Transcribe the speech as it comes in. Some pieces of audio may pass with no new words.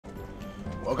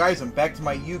Well guys, I'm back to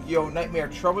my Yu-Gi-Oh! Nightmare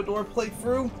Troubadour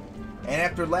playthrough, and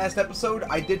after last episode,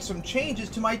 I did some changes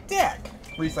to my deck.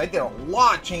 Recently, I did a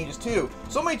lot of changes too.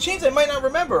 So many changes I might not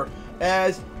remember,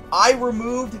 as I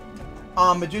removed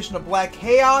Magician of Black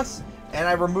Chaos, and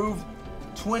I removed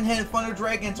Twin-Headed Thunder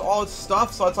Dragons, all its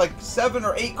stuff, so it's like 7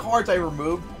 or 8 cards I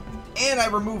removed, and I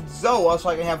removed Zoa so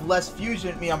I can have less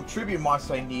fusion, tribute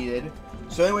monsters I needed.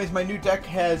 So anyways, my new deck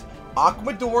has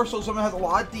Troubadour, so someone has a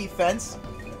lot of defense.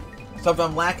 Something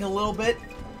I'm lacking a little bit.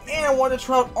 And I want to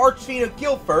try out Archfiend of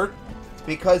Guildford,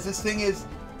 because this thing is,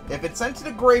 if it's sent to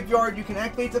the graveyard, you can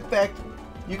activate its effect.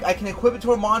 I can equip it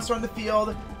to a monster on the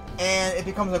field, and it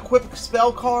becomes an equipped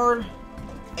spell card,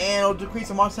 and it'll decrease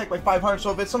the monster attack by 500. So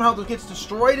if it somehow gets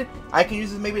destroyed, I can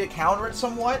use it maybe to counter it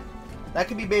somewhat. That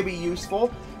could be maybe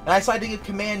useful. And I decided to give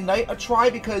Command Knight a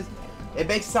try because it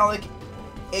makes it sound like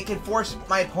it can force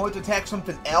my opponent to attack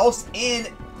something else, and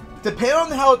depending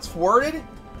on how it's worded,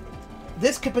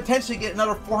 this could potentially get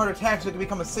another 400 attacks, so it could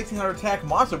become a 1600 attack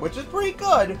monster, which is pretty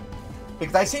good.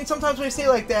 Because I've seen sometimes when they say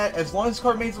like that, as long as this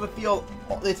card remains on the field,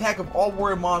 the attack of all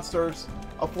warrior monsters,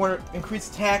 a 400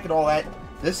 increased attack and all that.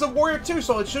 This is a warrior too,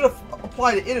 so it should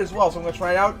apply to it as well. So I'm going to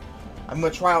try it out. I'm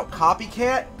going to try out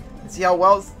Copycat and see how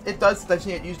well it does, since I've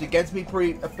seen it used against me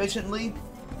pretty efficiently.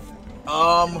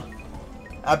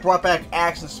 I brought back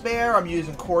Axe of Spare. I'm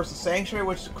using Chorus of Sanctuary,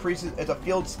 which increases, it's a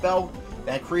field spell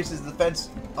that increases the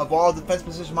defense of all defense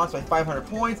position monsters by 500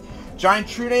 points. Giant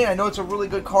Trunade, I know it's a really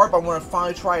good card, but I want to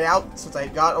finally try it out since I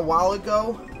got it a while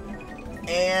ago.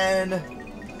 And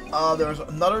there was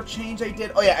another change I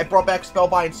did. Oh yeah, I brought back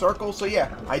Spellbind Circle. So yeah,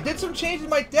 I did some changes in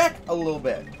my deck a little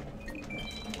bit.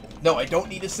 No, I don't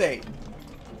need to save.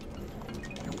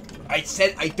 I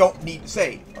said I don't need to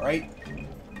save, alright?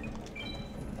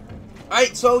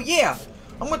 Alright, so yeah,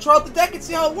 I'm going to try out the deck and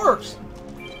see how it works.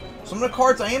 Some of the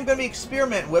cards I am going to be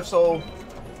experimenting with, so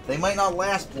they might not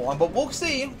last long, but we'll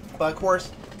see. But of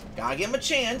course, gotta give them a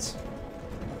chance.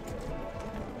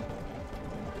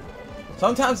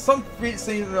 Sometimes, some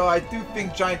reason, you know, I do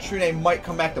think Giant Trunade might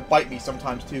come back to bite me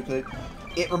sometimes too, because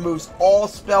it removes all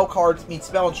spell cards,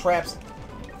 spell and traps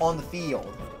on the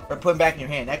field, or put them back in your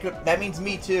hand. That means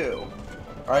me too.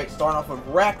 Alright, starting off with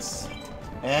Rex,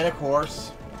 and of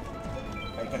course,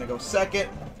 I'm gonna go second.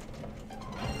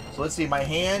 So let's see, my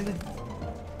hand,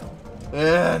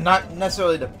 not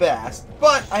necessarily the best,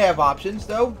 but I have options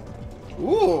though.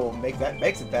 Ooh, makes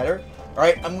it better.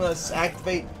 Alright, I'm gonna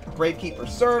activate Gravekeeper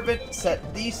Servant,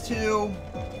 set these two,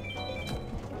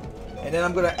 and then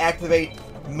I'm gonna activate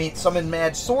Summon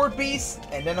Mad Sword Beast,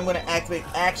 and then I'm gonna activate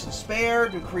Action Spare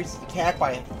to increase its attack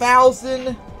by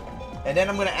 1,000, and then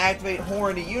I'm gonna activate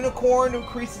Horn the Unicorn to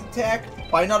increase its attack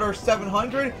by another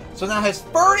 700. So now it has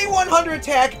 3,100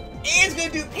 attack, and it's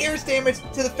gonna do pierce damage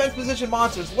to defense position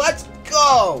monsters. Let's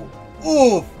go!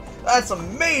 Oof! That's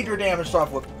some major damage to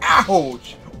start with.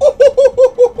 Ouch!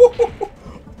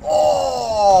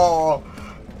 Oh!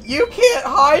 You can't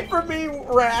hide from me,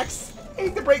 Rex!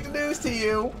 Hate to break the news to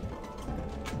you.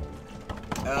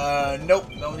 Nope,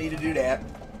 no need to do that.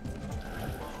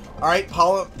 Alright,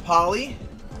 Polly.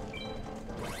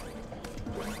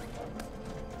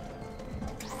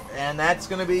 And that's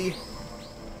gonna be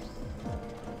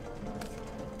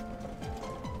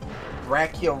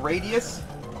Brachio Radius.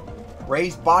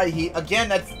 Raised Body Heat. Again,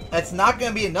 that's not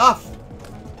gonna be enough.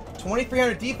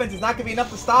 2,300 defense is not gonna be enough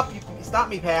to stop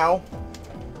me, pal.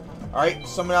 Alright,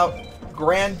 summon out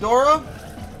Grandora.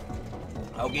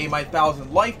 I'll gain my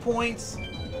 1,000 life points.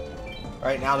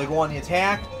 Alright, now they go on the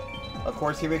attack. Of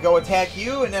course, here we go, attack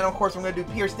you, and then of course I'm gonna do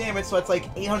pierce damage, so it's like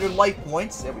 800 life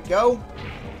points. There we go.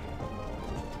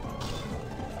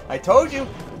 I told you,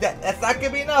 that's not going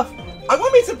to be enough. I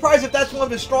wouldn't be surprised if that's one of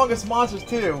the strongest monsters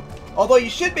too. Although you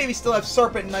should maybe still have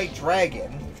Serpent Knight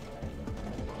Dragon.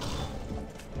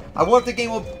 I wonder if the game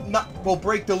will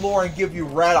break the lore and give you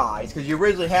Red Eyes, because you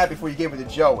originally had before you gave it to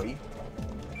Joey.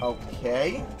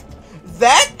 Okay.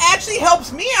 That actually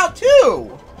helps me out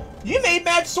too. You made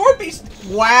Mad Sword Beast.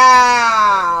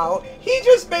 Wow. He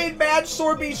just made Mad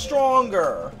Sword Beast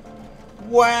stronger.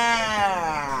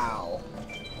 Wow.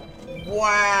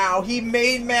 Wow, he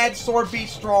made Mad Sword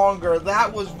Beast stronger.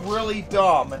 That was really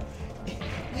dumb.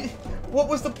 What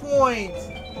was the point?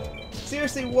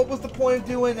 Seriously, what was the point of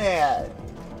doing that?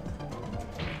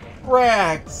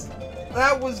 Rex,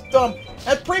 that was dumb.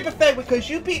 That's pretty pathetic because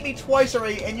you beat me twice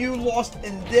already and you lost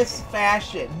in this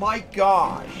fashion. My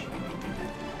gosh.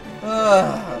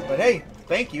 But hey,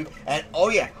 thank you. And oh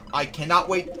yeah, I cannot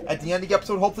wait at the end of the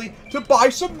episode, hopefully, to buy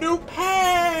some new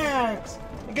packs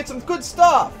and get some good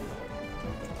stuff.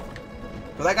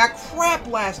 Because I got crap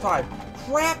last time.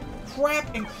 Crap,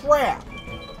 and crap.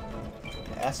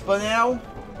 Espa now.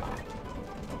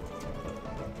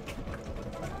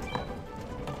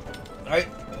 Alright.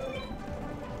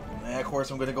 And of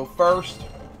course I'm gonna go first.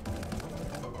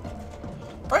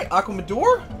 Alright,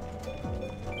 Troubadour.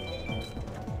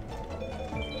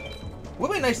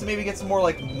 Would be nice to maybe get some more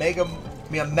like Metal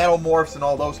Morphs and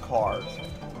all those cards.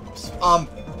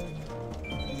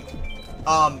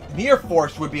 Mirror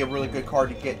Force would be a really good card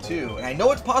to get too. And I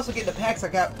know it's possible to get in the packs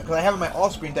because I have in my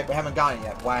off-screen deck but haven't gotten it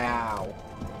yet. Wow.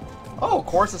 Oh,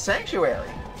 Course of Sanctuary.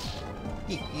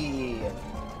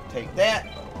 Take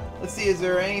that. Let's see, is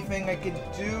there anything I can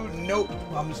do? Nope.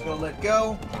 I'm just gonna let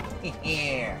go.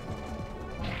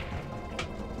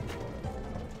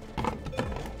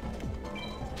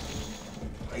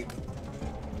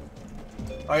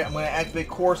 Alright, I'm going to activate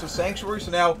Course of Sanctuary. So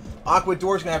now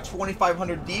Troubadour is going to have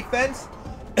 2,500 defense.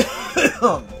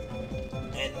 And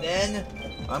then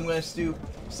I'm going to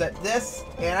set this.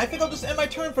 And I think I'll just end my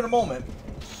turn for the moment.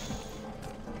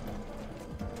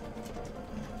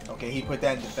 Okay, he put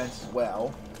that in defense as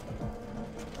well.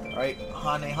 Alright,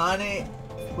 Hane,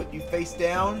 put you face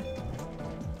down.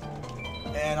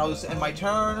 And I'll just end my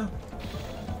turn.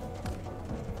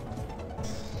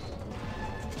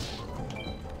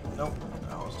 Nope.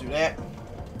 Do that.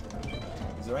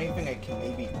 Is there anything I can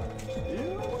maybe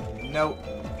do? Nope.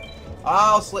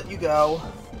 I'll just let you go.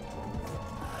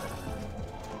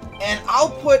 And I'll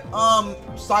put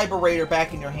Cyber Raider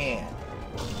back in your hand.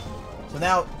 So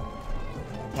now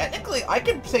technically I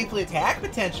can safely attack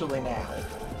potentially now.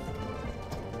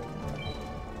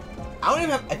 I don't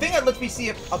even have, I think that lets me see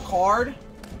a card.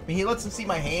 I mean, he lets him see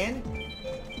my hand.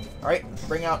 Alright,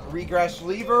 bring out Regress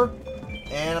Lever.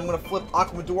 And I'm gonna flip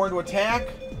Troubadour into attack.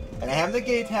 And I have the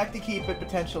gate attack to keep it,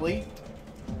 potentially.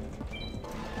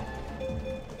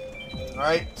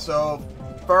 Alright, so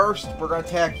first, we're going to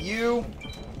attack you.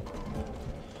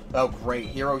 Oh, great.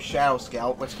 Hero Shadow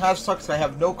Scout, which kind of sucks because I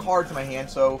have no cards in my hand,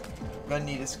 so I'm going to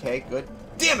need this. Okay, good.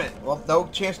 Damn it! Well, no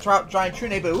chance to drop Giant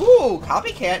Trune, but ooh,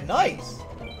 Copycat, nice.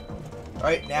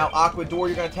 Alright, now Troubadour,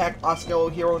 you're going to attack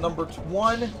Oskello Hero number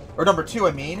 1. Or number 2,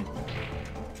 I mean.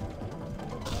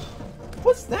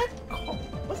 What's that called?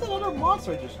 What's that other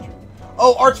monster I just drew?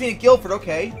 Oh, Archfiend Guildford,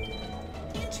 okay.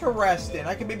 Interesting.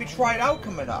 I can maybe try it out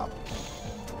coming up.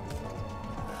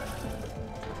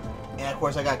 And of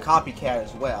course I got Copycat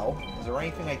as well. Is there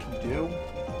anything I can do?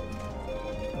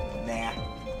 Nah.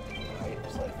 Alright,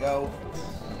 just let it go.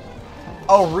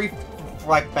 Oh,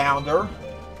 Reflect Bounder.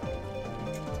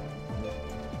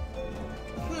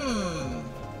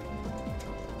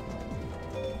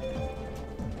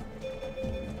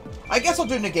 I guess I'll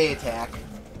do Negate Attack.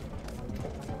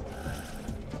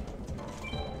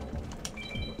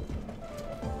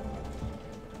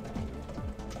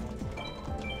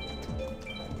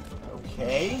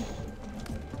 Okay.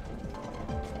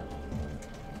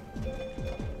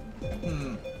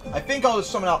 I think I'll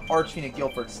just summon out Archfiend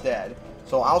Guildford instead.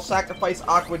 So I'll sacrifice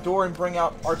Troubadour and bring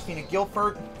out Archfiend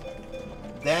Guildford.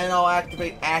 Then I'll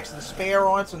activate Axe of Despair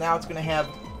on it, so now it's going to have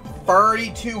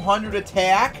 3,200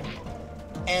 attack.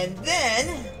 And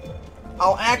then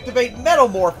I'll activate Metal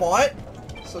Morph on it.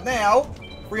 So now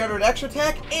 300 extra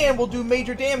attack, and we'll do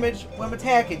major damage when I'm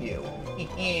attacking you.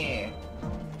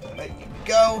 Let you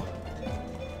go.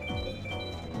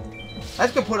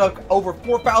 That's gonna put up over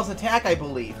 4,000 attack, I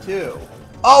believe, too.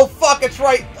 Oh fuck! It's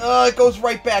right. It goes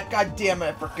right back. God damn it!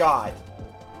 I forgot.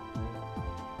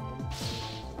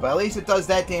 But at least it does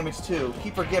that damage too.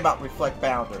 Keep forgetting about Reflect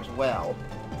Bounder as well.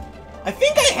 I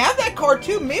think I have that card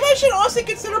too. Maybe I should honestly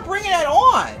consider bringing that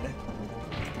on.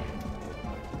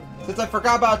 Since I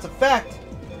forgot about its effect.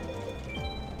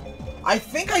 I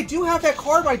think I do have that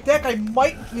card in my deck. I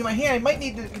might, in my hand, I might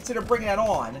need to consider bringing that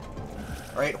on.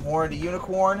 Alright, Horn to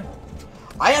Unicorn.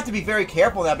 I have to be very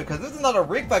careful now because this is another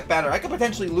Reflect Bounder. I could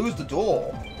potentially lose the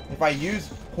duel if I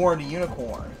use Horn to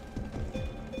Unicorn.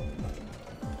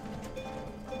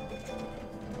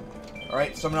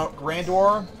 Alright, summon out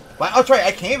Grandor. Well, that's right,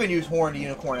 I can't even use Horn to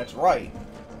Unicorn, that's right.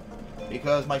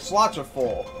 Because my slots are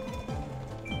full.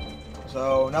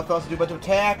 So, nothing else to do but to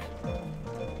attack.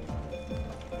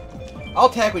 I'll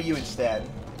attack with you instead.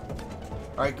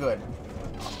 Alright, good.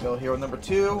 Skill Hero number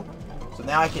 2. So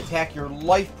now I can attack your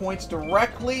life points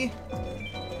directly.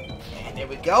 And there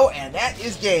we go, and that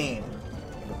is game.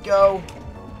 There we go.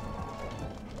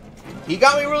 He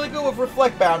got me really good with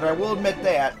Reflect Bounder, I will admit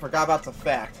that. Forgot about the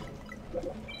fact.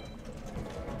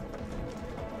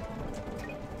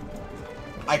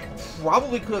 I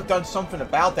probably could have done something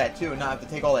about that too and not have to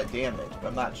take all that damage, but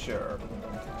I'm not sure.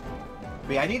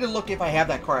 But yeah, I need to look if I have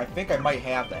that card. I think I might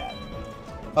have that.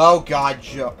 Oh god,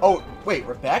 Joe. Oh, wait,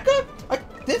 Rebecca?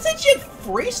 Didn't say she had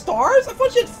 3 stars? I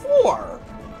thought she had 4.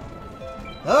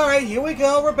 Alright, here we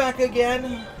go, Rebecca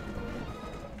again.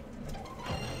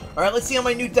 Alright, let's see how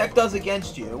my new deck does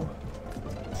against you.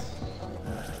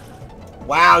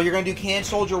 Wow, you're going to do Can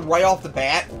Soldier right off the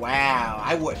bat? Wow,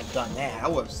 I wouldn't have done that. I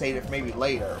would have saved it for maybe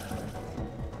later.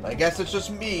 But I guess it's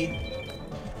just me.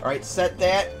 Alright, set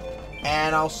that.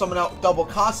 And I'll summon out Double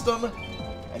Custom.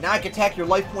 And now I can attack your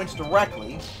life points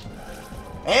directly.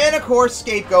 And of course,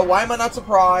 Scapegoat. Why am I not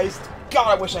surprised?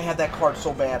 God, I wish I had that card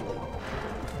so badly.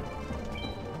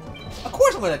 Of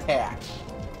course I'm going to attack.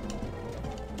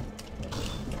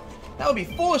 That would be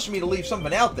foolish of me to leave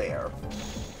something out there.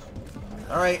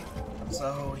 Alright.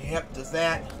 So, yep, does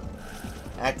that.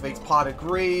 Activates Pot of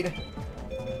Greed.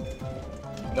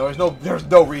 No, there's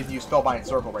no reason to use Spellbind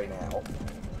Circle right now.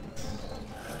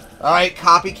 Alright,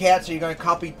 Copycat, so you're going to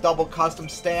copy Double Custom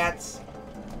stats.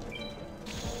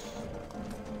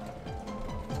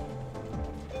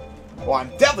 Well,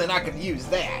 I'm definitely not going to use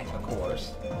that, of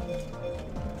course.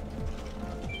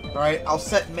 Alright, I'll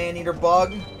set Man-Eater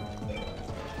Bug.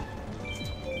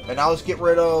 And I'll just get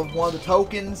rid of one of the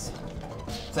tokens.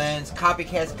 Since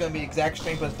Copycat's going to be exact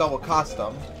strength as Double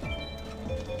Custom.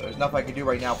 There's nothing I can do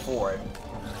right now for it.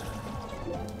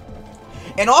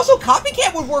 And also,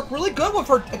 Copycat would work really good with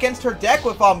her against her deck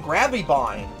with Gravity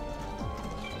Bind.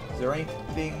 Is there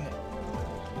anything...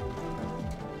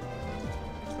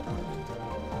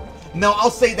 No,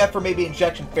 I'll save that for maybe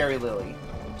Injection Fairy Lily.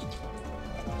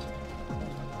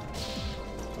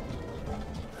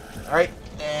 Alright,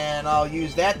 and I'll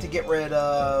use that to get rid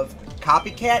of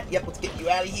Copycat. Yep, let's get you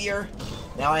out of here.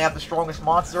 Now I have the strongest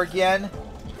monster again.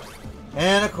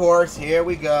 And of course, here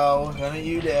we go. Gonna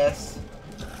do this.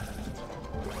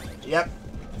 Yep.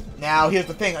 Now, here's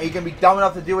the thing. Are you gonna be dumb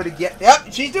enough to do it again?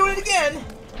 Yep, she's doing it again!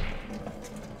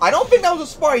 I don't think that was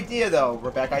a smart idea, though,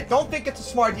 Rebecca. I don't think it's a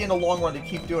smart idea in the long run to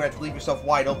keep doing it to leave yourself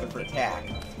wide open for attack.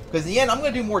 Because in the end, I'm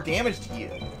going to do more damage to you.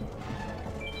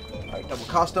 Alright, Double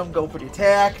Custom, go for the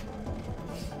attack.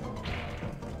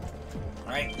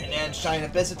 Alright, and then Shining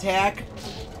Abyss attack.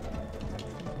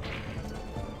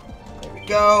 There we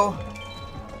go.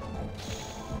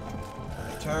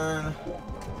 Turn.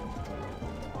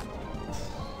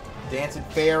 Dancing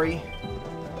Fairy.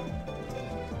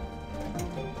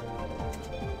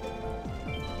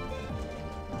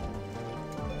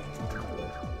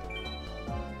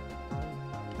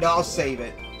 No, I'll save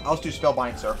it. I'll just do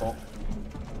Spellbind Circle.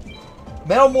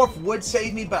 Metamorph would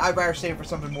save me, but I'd rather save it for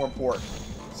something more important.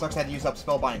 Sucks I had to use up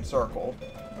Spellbind Circle.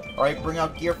 Alright, bring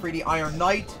out Gear Free the Iron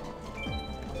Knight.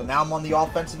 So now I'm on the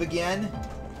offensive again.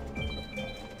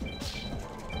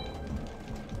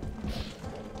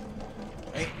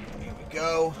 Alright, here we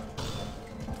go.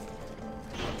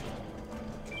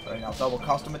 Alright, now Double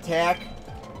Custom attack.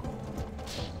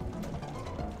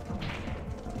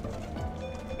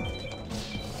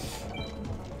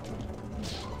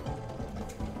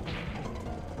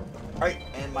 Alright,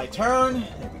 and my turn.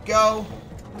 There we go.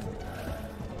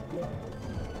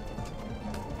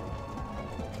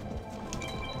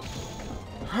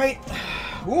 Alright.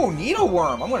 Ooh,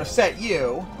 Needleworm. I'm going to set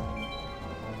you.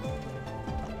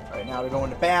 Alright, now to go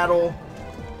into battle.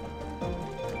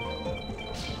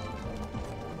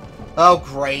 Oh,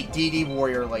 great. DD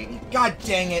Warrior Lady. God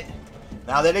dang it.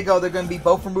 Now, there they go. They're going to be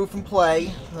both removed from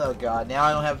play. Oh, God. Now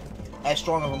I don't have as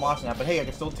strong of a monster now. But hey, I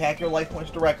can still attack your life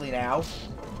points directly now.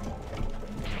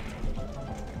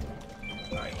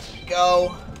 Alright, here we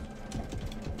go.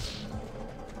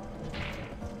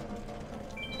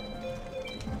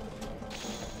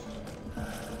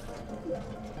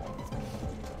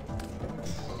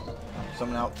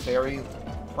 Summon out Fairy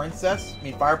Princess. I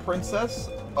mean, Fire Princess.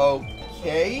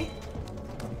 Okay.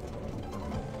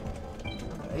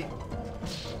 Right.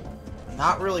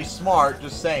 Not really smart,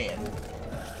 just saying.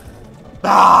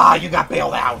 Ah, you got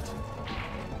bailed out.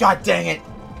 God dang it.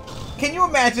 Can you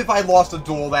imagine if I lost a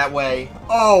duel that way?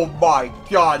 Oh my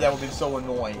god, that would have been so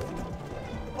annoying.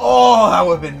 Oh, that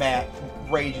would have been mad.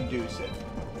 Rage-inducing.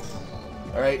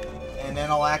 Alright, and then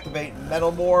I'll activate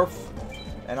Metamorph.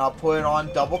 And I'll put it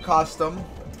on Double Custom.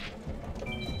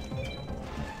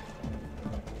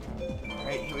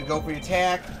 Alright, here we go for the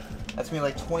attack. That's gonna be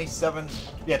like 27...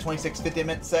 Yeah, 2650 I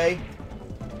meant to say.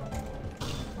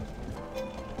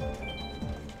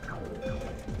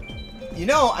 You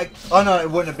know, oh no,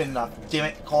 it wouldn't have been enough. Damn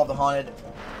it, Call of the Haunted.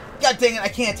 God dang it, I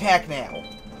can't attack now.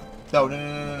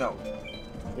 No.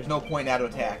 There's no point now to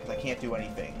attack, because I can't do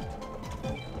anything.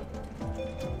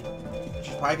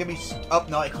 She's probably gonna be... Oh,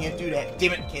 no, I can't do that.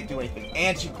 Damn it, can't do anything.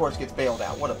 And she, of course, gets bailed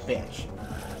out. What a bitch.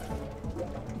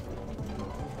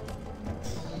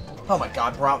 Oh my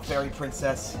god, brought out Fairy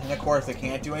Princess. And of course, I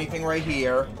can't do anything right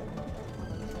here.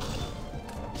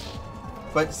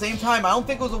 But at the same time, I don't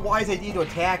think it was a wise idea to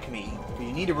attack me. But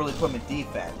you need to really put him in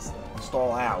defense.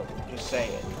 Stall out. Just say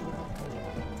it.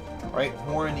 Alright,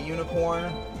 Horn the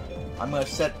Unicorn. I'm going to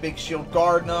set Big Shield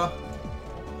Gardna.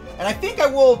 And I think I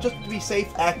will, just to be safe,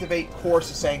 activate Course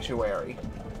of Sanctuary.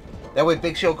 That way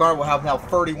Big Shield Gardna will have now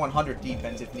 3,100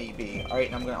 defense if need be. Alright,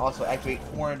 and I'm going to also activate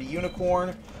Horn the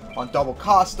Unicorn on double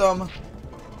Custom.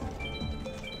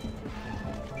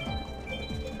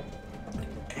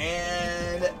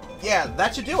 And yeah,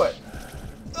 that should do it.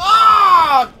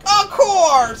 Ah! Of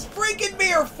course! Freaking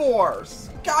Mirror Force!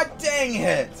 God dang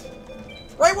it!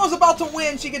 Right when I was about to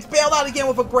win, she gets bailed out again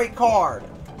with a great card.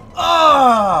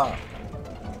 Ah!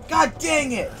 God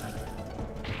dang it!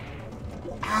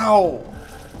 Ow!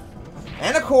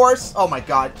 And of course, oh my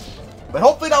god. But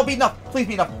hopefully that'll be enough. Please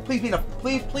be enough. Please be enough.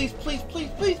 Please, please, please, please,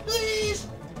 please, please!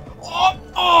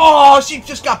 Oh, she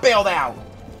just got bailed out.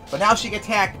 But now she can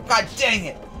attack. God dang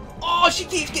it! Oh, she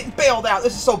keeps getting bailed out.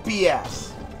 This is so BS.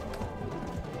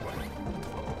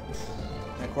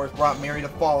 And of course, brought Mary the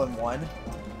Fallen One.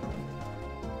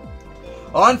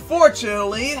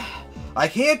 Unfortunately, I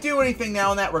can't do anything now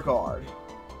in that regard.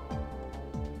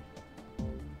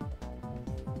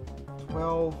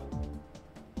 12.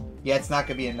 Yeah, it's not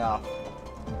going to be enough.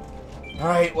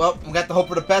 Alright, well, we got to hope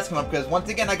for the best coming up, because once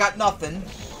again, I got nothing.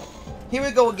 Here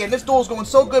we go again. This duel's going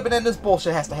so good, but then this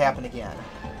bullshit has to happen again.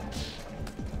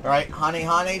 Alright,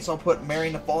 Hane, so I'll put Mary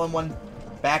the Fallen One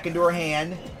back into her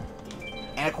hand.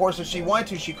 And of course, if she wanted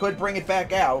to, she could bring it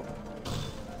back out.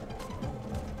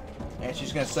 And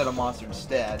she's going to set a monster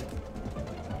instead.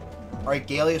 Alright,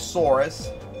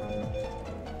 Galeosaurus.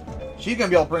 She's going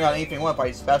to be able to bring out anything I want if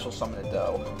I special summon it,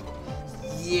 though.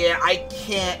 Yeah, I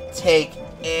can't take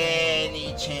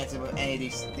any chances with any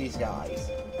of these guys.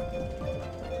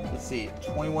 Let's see,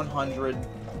 2,100.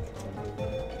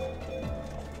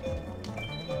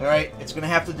 Alright, it's going to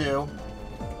have to do.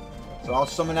 So I'll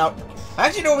summon out...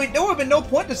 Actually, no, there would have been no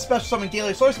point to special summon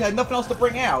Galeosaurus because I had nothing else to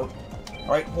bring out.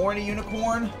 Alright, Horny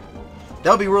Unicorn. That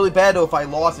would be really bad, though, if I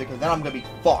lost it, because then I'm going to be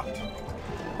fucked.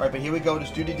 Alright, but here we go.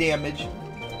 Just do the damage.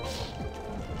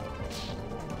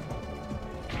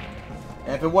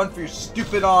 And if it wasn't for your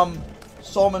stupid,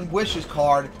 Solomon Wishes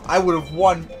card, I would have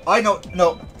won. I know,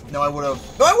 no, I would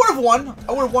have. No, I would have won.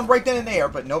 I would have won right then and there,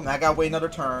 but nope, I gotta wait another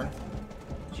turn.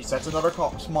 She sets another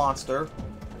monster.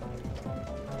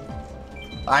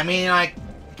 I mean, I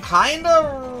kind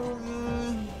of...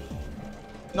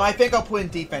 No, I think I'll put in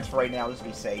defense for right now, just to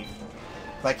be safe.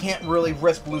 I can't really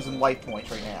risk losing life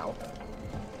points right now.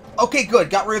 Okay, good.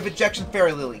 Got rid of Ejection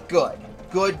Fairy Lily. Good.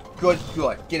 Good, good,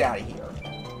 good. Get out of here.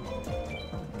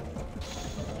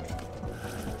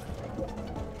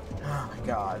 Oh my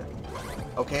god.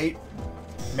 Okay.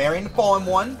 Marrying the Fallen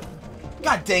One.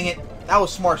 God dang it. That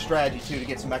was smart strategy, too, to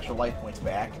get some extra life points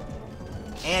back.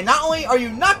 And not only are you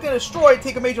not going to destroy it,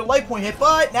 take a major life point hit,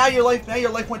 but now your life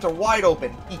points are wide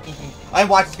open. I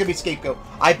watch it's going to be Scapegoat.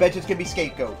 I bet you it's going to be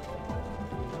Scapegoat.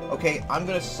 Okay, I'm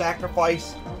going to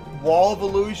sacrifice Wall of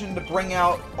Illusion to bring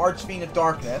out Archfiend of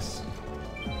Darkness.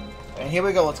 And here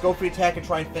we go. Let's go for the attack and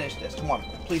try and finish this. Come on.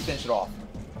 Please finish it off.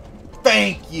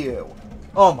 Thank you.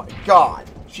 Oh my god.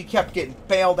 She kept getting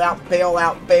bailed out,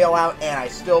 and I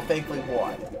still thankfully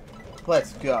won.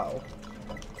 Let's go.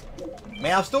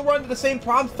 Man, I was still running into the same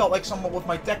problems, felt like someone with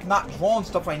my deck not drawing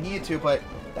stuff I needed to, but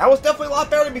that was definitely a lot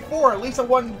better than before. At least I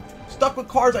wasn't stuck with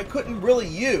cards I couldn't really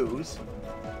use.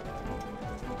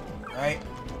 Alright.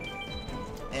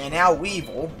 And now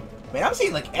Weevil. Man, I'm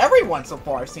seeing like everyone so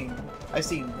far. I've seen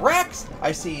Rex,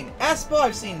 I've seen Espa,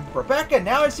 I've seen Rebecca,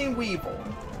 now I've seen Weevil.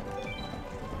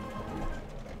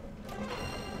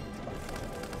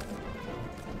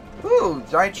 Ooh,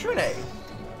 Giant Trune.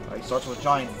 Alright, starts with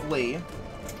Giant Flea.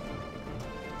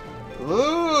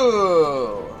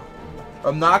 Ooh.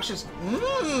 Obnoxious.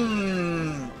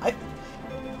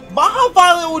 Maha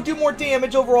Violet will do more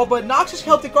damage overall, but Noxious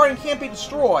Celtic Guardian can't be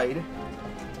destroyed.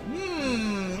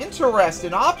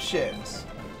 Interesting options.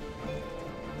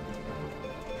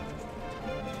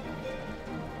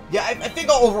 Yeah, I think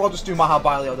I'll overall just do Maha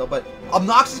Violet though, but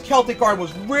Obnoxious Celtic Guardian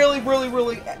was really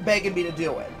begging me to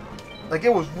do it. Like,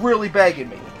 it was really begging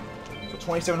me. So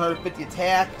 2,750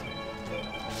 attack.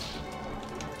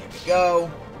 Here we go.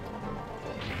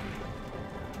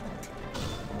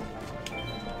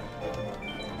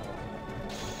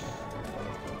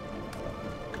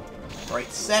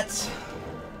 Alright, sets.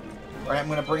 Alright, I'm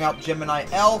going to bring out Gemini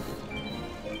Elf.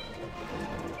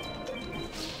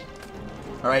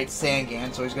 Alright,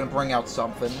 Sangan, so he's going to bring out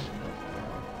something.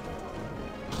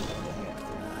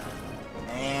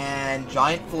 And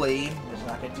Giant Flea. He's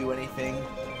not going to do anything.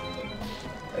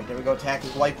 Alright, there we go. Attack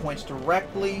his life points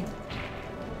directly.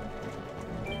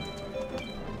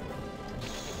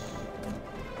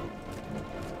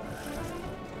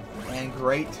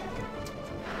 Great.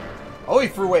 Oh, he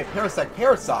threw away a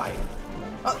Parasite.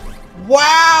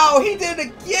 Wow, he did it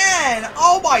again!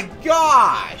 Oh my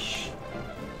gosh!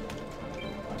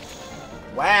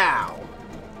 Wow.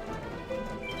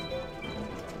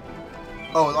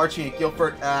 Oh, Archie and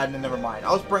Guilford. Never mind.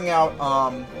 I'll bring out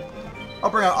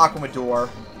Aquamador.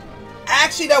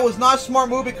 Actually, that was not a smart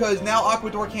move because now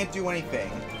Aquamador can't do anything.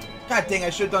 God dang,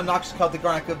 I should have done Noxious Celtic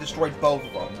Guardian. I could have destroyed both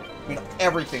of them. I mean,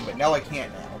 everything, but now I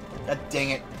can't now. God dang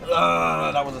it.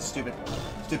 That was a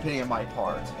stupidity on my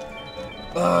part.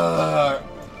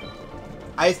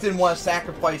 I just didn't want to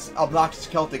sacrifice Obnoxious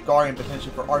Celtic Guardian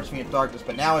potentially for Archfiend Darkness,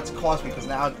 but now it's cost me because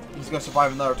now he's going to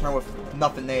survive another turn with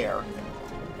nothing there.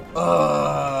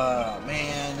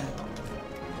 Man.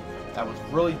 That was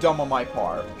really dumb on my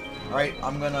part. Alright,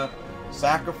 I'm going to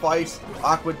sacrifice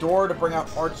Aquamador to bring out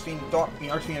Archfiend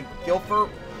Guilford.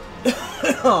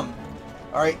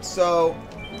 Alright, so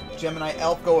Gemini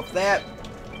Elf, go with that.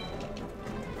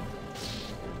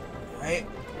 Alright.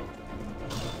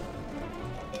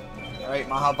 Alright,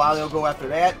 Mahavali will go after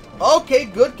that. Okay,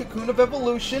 good. Cocoon of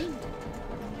Evolution.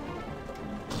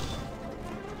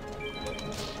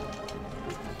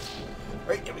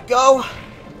 Alright, here we go.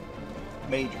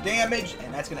 Major damage,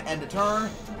 and that's going to end the turn.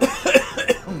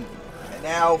 And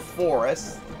now,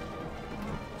 Forest.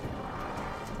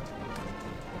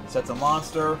 Sets a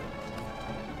monster.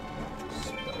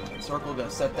 Circle, going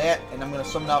to set that. And I'm going to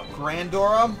summon out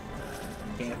Grandora.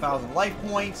 Gain 1,000 life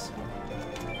points.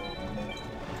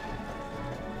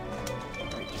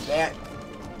 Alright, do that.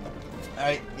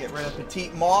 Alright, get rid of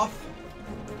Petite Moth.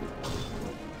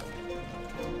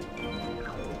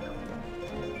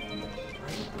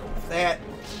 That.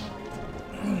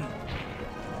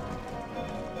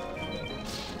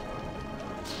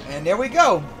 And there we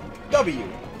go. W.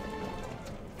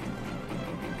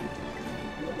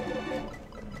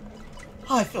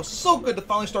 Oh, I feel so good to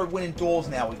finally start winning duels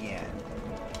now again.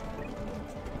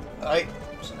 Alright,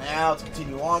 so now let's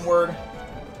continue onward.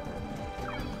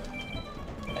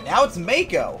 And now it's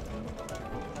Mako.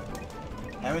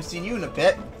 Haven't seen you in a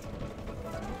bit.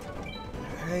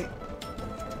 Alright.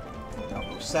 I'll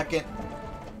go second.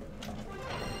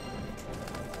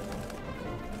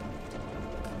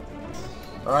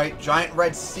 Alright, giant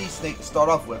red sea snake to start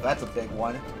off with. That's a big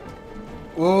one.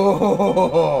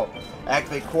 Ooh!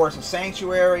 Activate Chorus of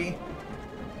Sanctuary.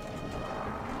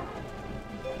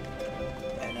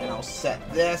 And then I'll set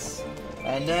this.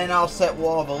 And then I'll set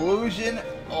Wall of Illusion.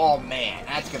 Oh man,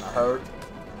 that's gonna hurt.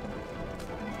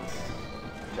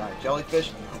 Giant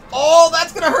jellyfish. Oh,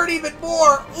 that's gonna hurt even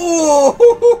more! Ooh!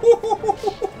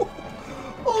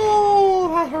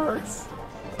 Oh, that hurts.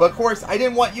 But of course, I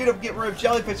didn't want you to get rid of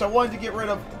jellyfish. I wanted to get rid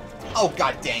of... Oh,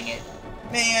 god dang it.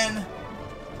 Man.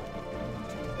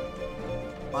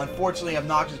 Unfortunately,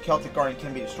 Obnoxious Celtic Guardian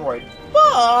can be destroyed.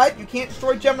 But you can't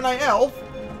destroy Gemini Elf.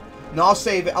 No, I'll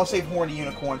save it. I'll save Horny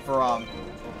Unicorn for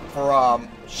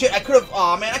shit, I could have,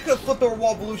 oh man, I could have flipped over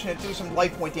Wall of Evolution and do some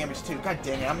life point damage too. God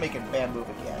dang it, I'm making a bad move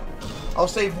again. I'll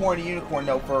save Horny Unicorn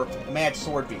though for Mad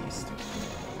Sword Beast.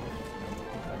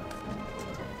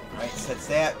 Alright, sets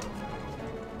that.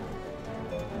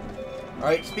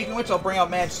 Alright, speaking of which, I'll bring out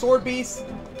Mad Sword Beast.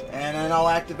 And then I'll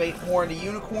activate Horny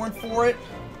Unicorn for it.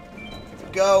 There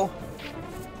we go.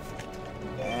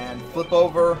 And flip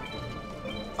over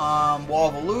Wall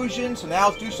of Illusion. So now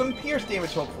let's do some pierce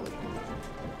damage, hopefully.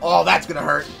 Oh, that's gonna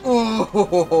hurt.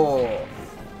 Ooh.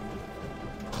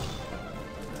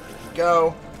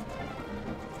 Go.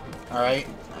 Alright,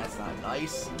 that's not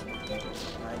nice.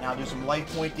 Alright, now do some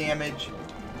life point damage.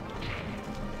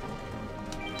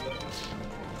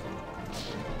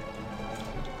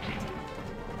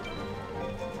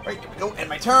 Alright, here we go. End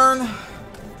my turn.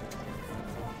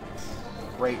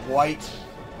 Great White.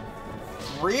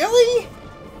 Really?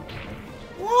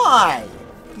 Why?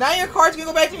 Now your card's gonna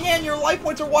go back to your hand, your life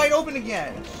points are wide open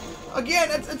again. Again,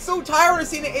 it's so tiring of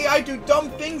seeing the AI do dumb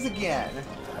things again.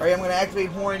 Alright, I'm gonna activate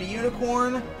Horny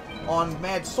Unicorn on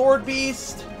Mad Sword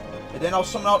Beast. And then I'll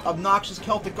summon out Obnoxious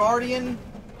Celtic Guardian.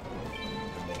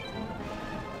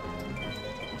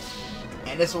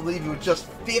 And this will leave you with just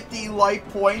 50 life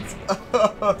points.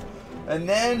 And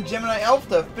then Gemini Elf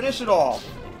to finish it off.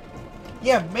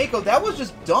 Yeah, Mako, that was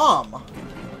just dumb.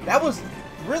 That was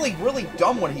really, really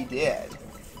dumb what he did.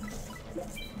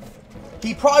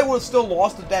 He probably would have still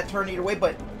lost at that turn either way,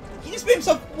 but he just made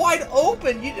himself wide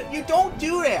open. You don't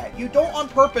do that. You don't on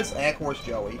purpose, and of course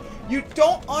Joey, you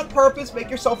don't on purpose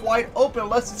make yourself wide open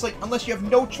unless you have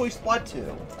no choice but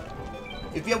to.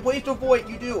 If you have ways to avoid it,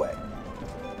 you do it.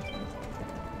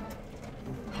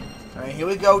 Alright, here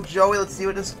we go, Joey. Let's see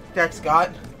what this deck's got.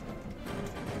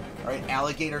 Alright,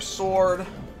 Alligator Sword.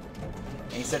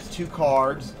 And he sets 2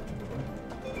 cards.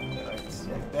 Alright,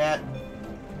 like that.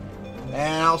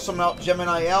 And I'll summon out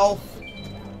Gemini Elf.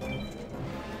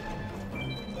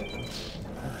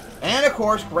 And of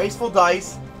course, Graceful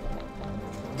Dice.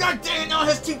 God damn it, now it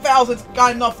has 2,000. It's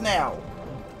got enough now.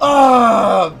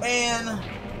 Ugh, man.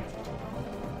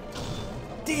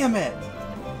 Damn it.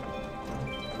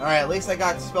 Alright, at least I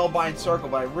got Spellbind Circle,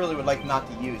 but I really would like not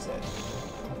to use it.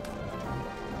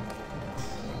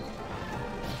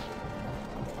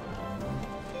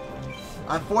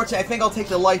 Unfortunately, I think I'll take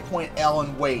the Life Point L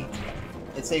and wait.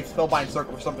 And save Spellbind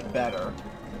Circle for something better.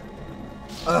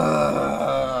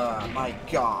 Ugh, my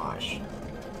gosh.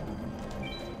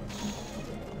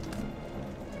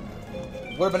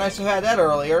 Would have been nice to have had that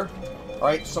earlier.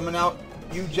 Alright, summon out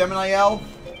you, Gemini Elf.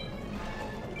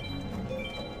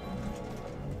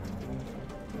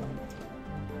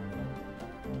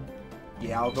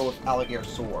 Yeah, I'll go with Alligator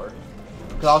Sword.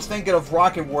 Because I was thinking of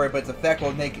Rocket Warrior, but its effect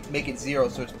will make it 0,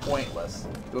 so it's pointless.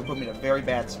 It would put me in a very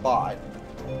bad spot.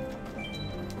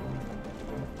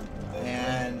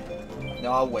 And...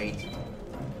 no, I'll wait.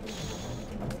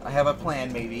 I have a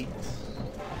plan, maybe.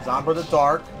 Zombra the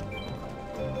Dark.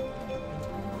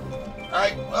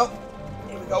 Alright, well,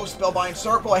 here we go, Spellbind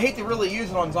Circle. I hate to really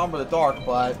use it on Zombra the Dark,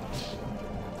 but...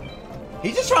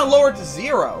 he's just trying to lower it to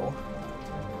 0.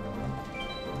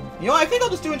 You know, I think I'll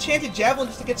just do Enchanted Javelin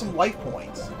just to get some life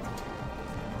points.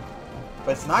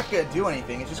 But it's not going to do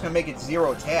anything. It's just going to make it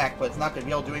 0 attack, but it's not going to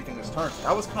be able to do anything this turn. So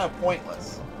that was kind of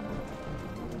pointless.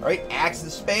 Alright, Axe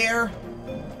to Spare.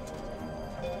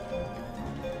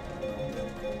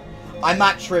 I'm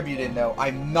not tributing, though.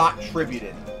 I'm not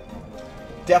tributing.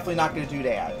 Definitely not going to do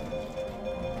that.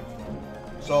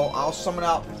 So I'll summon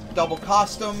out Double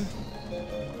Custom.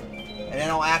 And then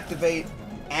I'll activate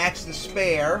Axe to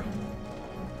Spare.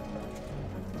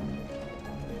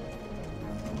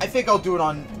 I think I'll do it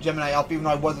on Gemini Elf, even though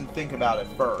I wasn't thinking about it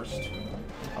first.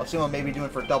 I'll see what I'm maybe doing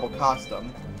for Double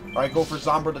Custom. Alright, go for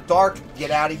Zombra the Dark. Get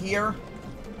out of here.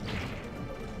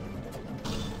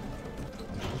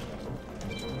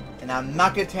 And I'm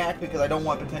not going to attack because I don't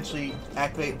want to potentially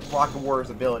activate Rocket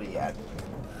Warrior's ability yet.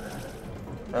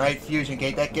 Alright, Fusion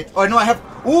Gate. That gets... oh, no, I have...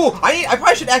 ooh! I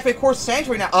probably should activate Course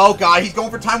Sanctuary now. Oh, God. He's going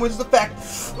for Time Wizard's effect.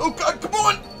 Oh, God. Come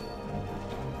on!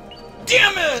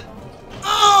 Damn it!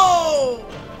 Oh!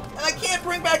 And I can't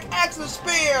bring back Axe to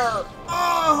Spare!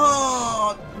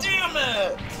 Oh! Damn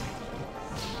it!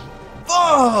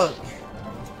 Fuck!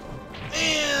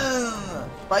 Man!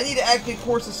 But I need to activate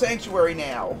Course of Sanctuary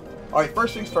now. Alright,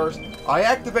 first things first. I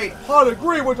activate Pot of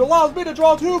Green, which allows me to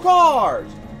draw 2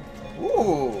 cards!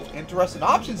 Ooh, interesting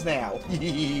options now.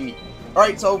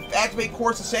 Alright, so activate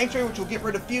Course of Sanctuary, which will get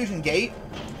rid of Fusion Gate.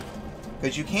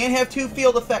 Because you can't have 2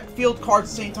 field cards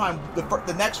at the same time.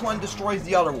 The next one destroys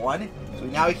the other one. So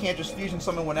now you can't just fusion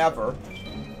summon whenever.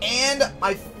 And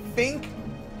I think...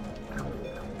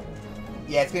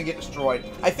 yeah, it's going to get destroyed.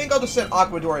 I think I'll just send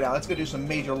Aquador down. That's going to do some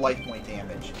major life point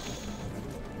damage.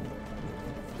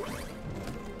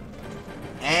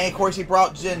 And of course he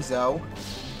brought Jinzo.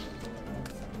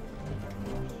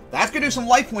 That's going to do some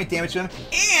life point damage to him.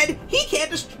 And he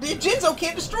can't Jinzo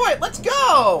can't destroy it. Let's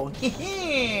go!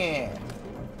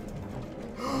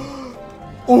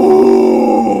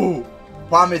 Ooh!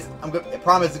 Problem is,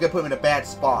 it's gonna put him in a bad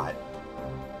spot.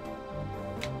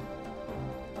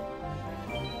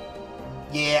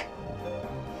 Yeah.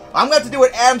 I'm gonna have to do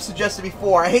what Adam suggested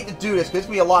before. I hate to do this because it's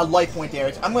gonna be a lot of life point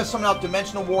damage. I'm gonna summon out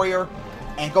Dimensional Warrior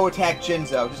and go attack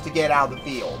Jinzo just to get it out of the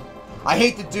field. I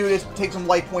hate to do this, take some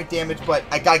life point damage, but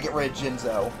I gotta get rid of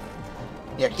Jinzo.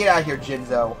 Yeah, get out of here,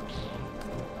 Jinzo.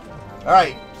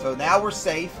 Alright, so now we're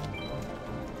safe.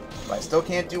 But I still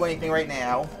can't do anything right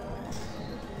now.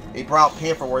 He brought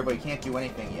Panther Warrior, but he can't do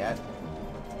anything yet.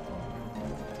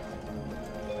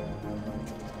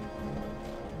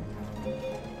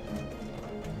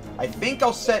 I think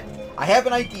I'll set... I have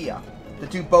an idea to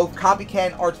do both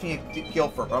Copycat and Archfiend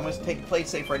Guildford, but I'm going to play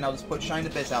safe right now. Just put Shine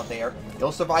Abyss out there.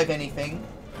 It'll survive anything.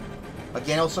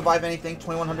 Again, it'll survive anything.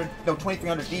 2100... no,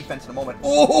 2300 defense in a moment.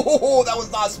 Oh, that was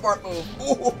not a smart move.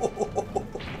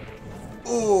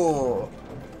 Ooh.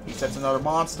 He sets another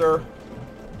monster.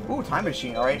 Ooh, Time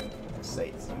Machine, alright. Let's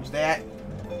use that.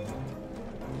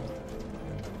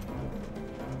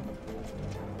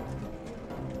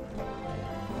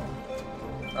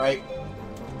 Alright.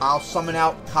 I'll summon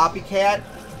out Copycat,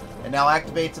 and now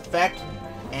activate its effect.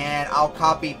 And I'll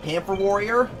copy Panther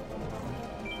Warrior.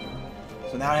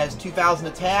 So now it has 2000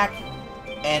 attack.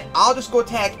 And I'll just go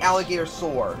attack Alligator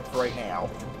Sword for right now.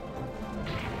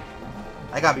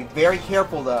 I gotta be very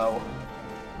careful though,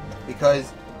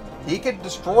 because he could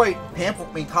destroy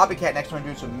Copycat next turn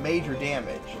and do some major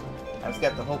damage. I just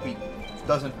got to hope he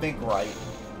doesn't think right.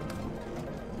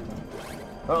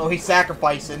 Uh-oh, he's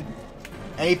sacrificing.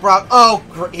 And he brought... Oh,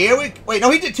 here we... Wait,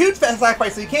 no, he did 2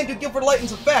 sacrifices, so you can't do Guilford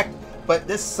Lightning's effect. But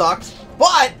this sucks.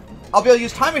 But I'll be able to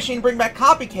use Time Machine to bring back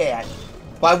Copycat.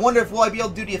 But I wonder if will I be able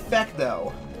to do the effect,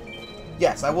 though.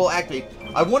 Yes, I will activate.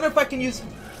 I wonder if I can use...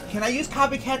 Can I use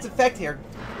Copycat's effect here?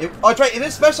 Oh, that's right. It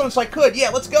is special, so I could. Yeah,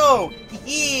 let's go.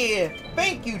 Yeah.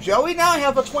 Thank you, Joey. Now I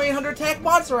have a 2800 attack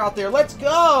monster out there. Let's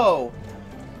go.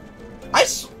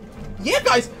 Yeah,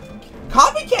 guys.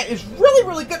 Copycat is really,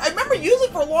 really good. I remember using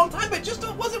it for a long time, but it just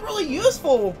wasn't really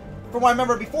useful from what I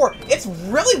remember before. It's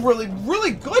really, really,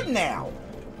 really good now.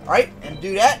 Alright, and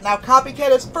do that. Now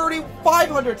Copycat is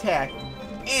 3500 attack.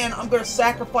 And I'm going to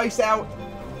sacrifice out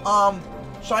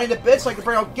Shine a bit so I can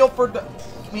bring out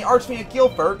Archfiend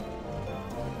Guilford.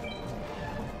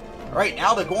 Alright,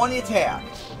 now to go on the attack.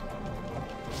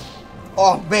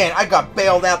 Oh man, I got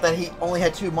bailed out that he only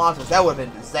had 2 monsters. That would have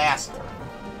been a disaster.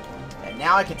 And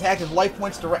now I can attack his life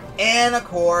points direct. And of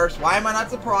course, why am I not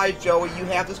surprised, Joey? You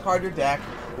have this card in your deck.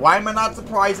 Why am I not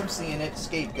surprised I'm seeing it?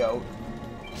 Scapegoat.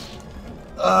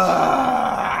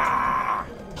 Alright,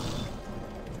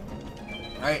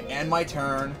 end my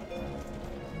turn.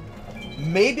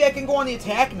 Maybe I can go on the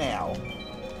attack now.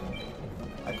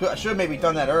 I should have maybe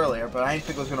done that earlier, but I didn't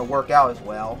think it was going to work out as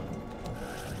well.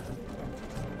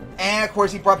 And, of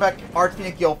course, he brought back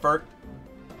Archfiend Guilford.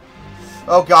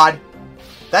 Oh, God.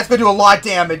 That's going to do a lot of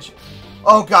damage.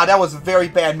 Oh, God, that was a very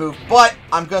bad move. But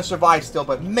I'm going to survive still.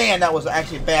 But, man, that was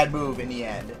actually a bad move in the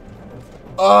end.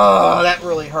 Oh, that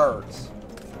really hurts.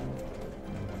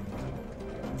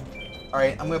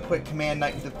 Alright, I'm going to put Command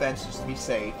Knight in defense just to be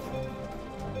safe.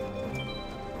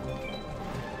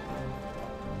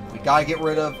 We gotta get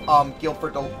rid of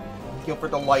Guilford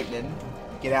the Lightning.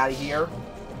 Get out of here.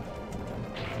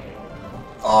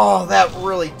 Oh, that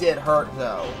really did hurt,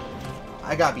 though.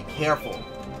 I gotta be careful.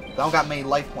 I don't got many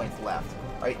life points left.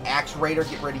 Alright, Axe Raider,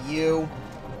 get rid of you.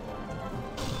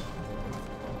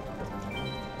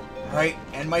 Alright,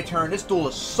 end my turn. This duel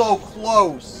is so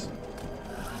close.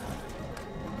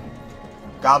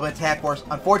 Goblin Attack Force.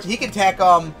 Unfortunately, he can attack,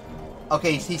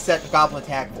 okay, he set the Goblin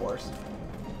Attack Force.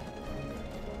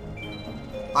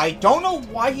 I don't know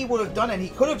why he would have done it. He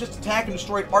could have just attacked and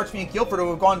destroyed Archfiend Guilford or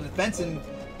would have gone to defense and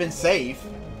been safe.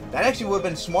 That actually would have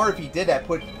been smart if he did that.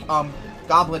 Put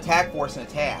Goblin Attack Force in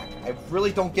attack. I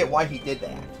really don't get why he did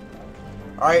that.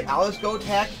 Alright, I'll just go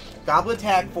attack Goblin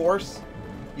Attack Force.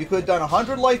 You could have done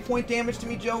 100 life point damage to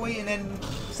me, Joey, and then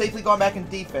safely gone back in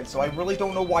defense. So I really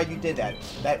don't know why you did that.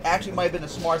 That actually might have been the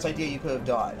smartest idea you could have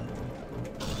done.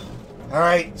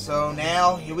 Alright, so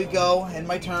now, here we go. End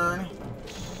my turn.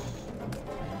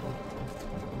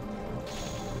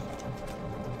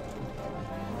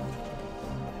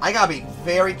 I gotta be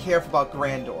very careful about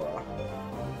Grandora.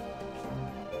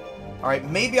 Alright,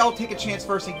 maybe I'll take a chance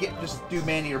first and just do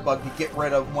Man-Eater Bug to get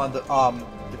rid of one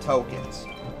of the tokens.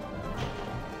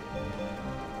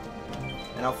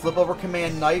 And I'll flip over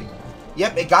Command Knight.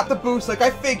 Yep, it got the boost like I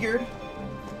figured.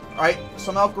 Alright,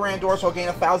 somehow Grandora, so I'll gain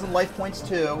 1,000 life points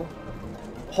too.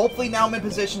 Hopefully now I'm in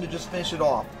position to just finish it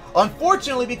off.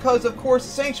 Unfortunately, because of course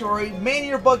Sanctuary,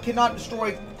 Man-Eater Bug cannot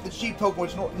destroy the Sheep token,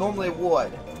 which normally it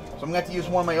would. So I'm going to have to use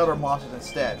one of my other monsters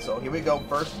instead. So here we go.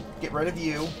 First, get rid of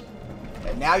you.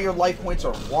 And now your life points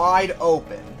are wide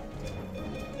open.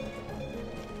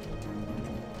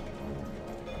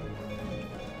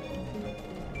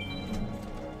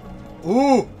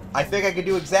 Ooh! I think I could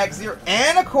do exact 0.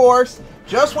 And of course,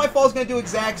 just when I fall is going to do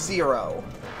exact 0.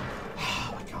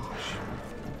 Oh my gosh.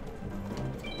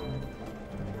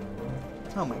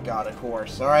 Oh my god, of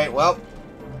course. Alright, well.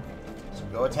 Let's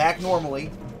go attack normally.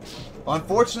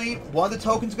 Unfortunately, one of the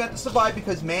tokens got to survive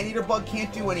because Man-Eater Bug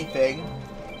can't do anything.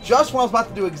 Just when I was about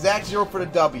to do exact 0 for the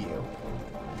W.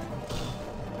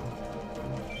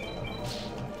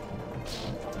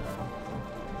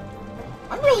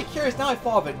 I'm really curious now I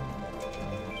fall of it.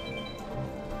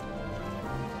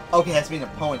 Okay, it has to be an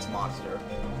opponent's monster.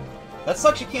 That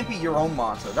sucks you can't be your own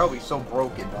monster. That would be so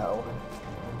broken, though.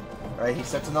 Alright, he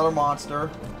sets another monster.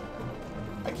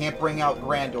 I can't bring out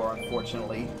Grandor,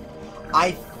 unfortunately.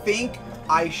 I think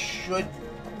I should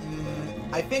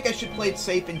play it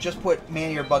safe and just put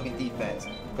Man-Eater Bug in defense.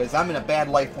 Because I'm in a bad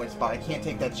life point spot. I can't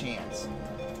take that chance.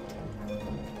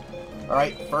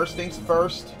 Alright, first things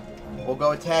first. We'll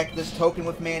go attack this token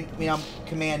with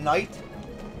Command Knight.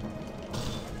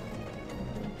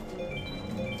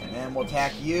 And then we'll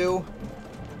attack you.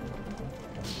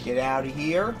 Get out of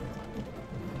here.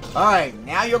 Alright,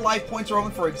 now your life points are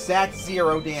open for exact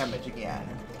 0 damage again.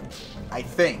 I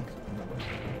think.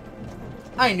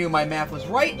 I knew my math was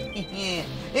right.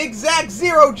 Exact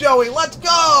zero, Joey. Let's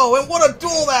go. And what a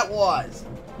duel that was.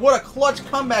 What a clutch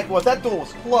comeback was. That duel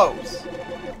was close.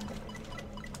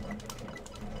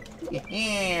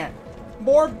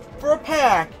 More for a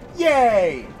pack.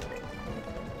 Yay.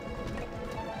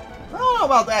 I don't know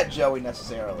about that, Joey,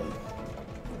 necessarily.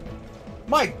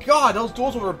 My God, those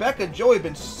duels with Rebecca and Joey have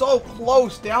been so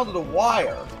close down to the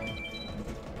wire.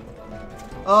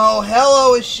 Oh,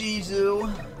 hello,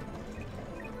 Ishizu.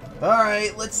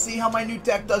 Alright, let's see how my new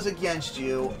deck does against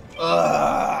you.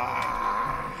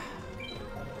 Ugh.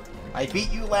 I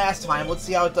beat you last time. Let's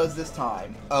see how it does this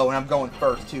time. Oh, and I'm going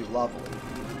first, too. Lovely.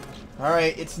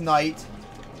 Alright, it's night.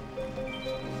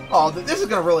 Oh, this is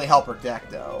going to really help her deck,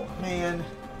 though. Man.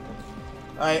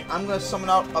 Alright, I'm going to summon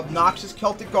out Obnoxious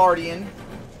Celtic Guardian.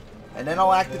 And then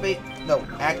I'll activate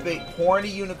Horny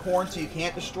Unicorn so you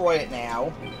can't destroy it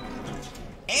now.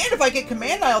 And if I get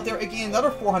Command Eye out there, I gain another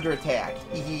 400 attack.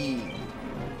 Hee.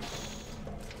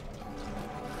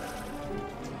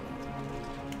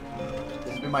 This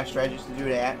has been my strategy to do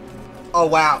that. Oh,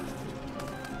 wow.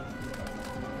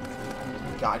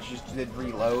 God, she just did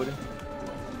reload.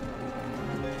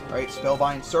 Alright,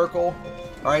 Spellbind Circle.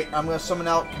 Alright, I'm going to summon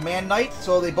out Command Knight,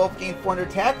 so they both gain 400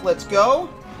 attack. Let's go.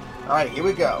 Alright, here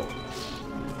we go.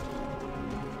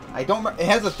 I don't remember. It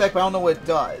has effect, but I don't know what it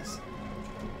does.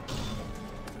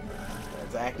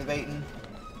 It's activating.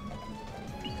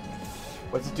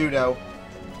 What's it do, though?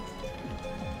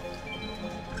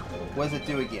 What does it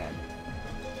do again?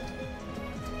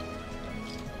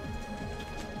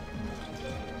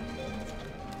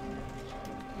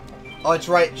 Oh, that's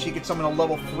right. She could summon a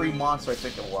level 3 monster, I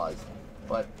think it was.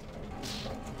 But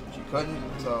she couldn't,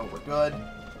 so we're good.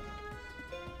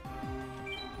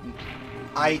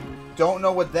 I don't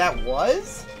know what that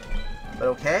was, but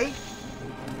okay.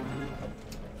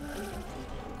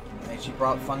 And she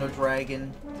brought Thunder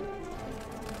Dragon.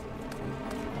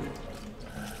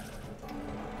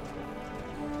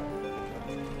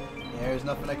 There's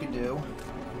nothing I can do.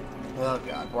 Oh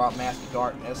god, brought Mask of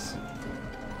Darkness.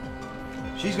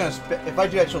 She's gonna, if I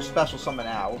do that, she'll special summon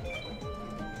out.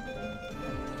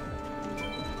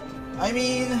 I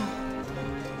mean,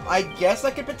 I guess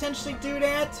I could potentially do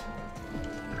that.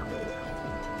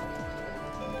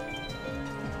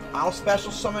 I'll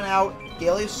special summon out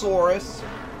Galeosaurus.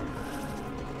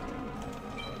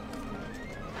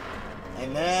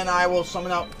 And then I will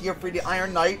summon out Gearfree the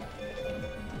Iron Knight.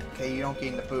 Okay, you don't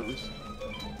gain the boost.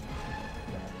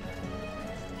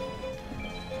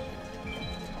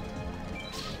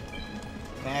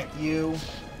 Attack you.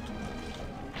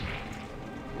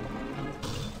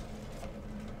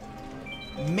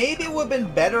 Maybe it would have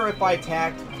been better if I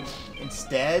attacked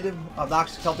instead of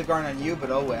Noxious Celtic Guardian on you, but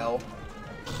oh well.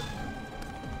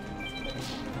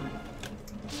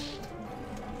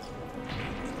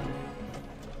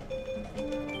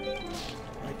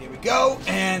 Alright, there we go,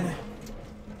 and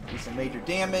do some major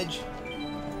damage.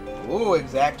 Ooh,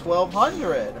 exact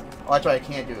 1200. Oh, that's right, I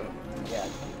can't do it yet.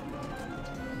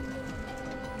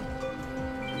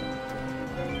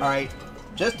 Alright,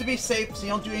 just to be safe, so you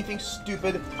don't do anything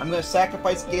stupid, I'm going to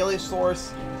sacrifice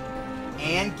Galeosaurus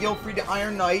and Gearfree the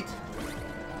Iron Knight.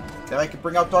 That I can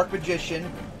bring out Dark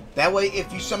Magician. That way,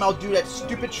 if you somehow do that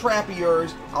stupid trap of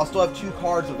yours, I'll still have 2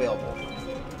 cards available.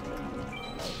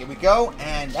 Here we go,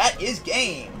 and that is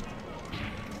game.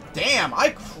 Damn, I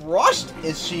crushed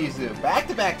Ishizu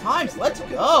back-to-back times. Let's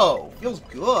go. Feels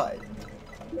good.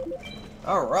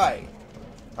 Alright.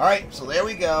 Alright, so there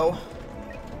we go.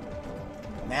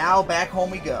 Now, back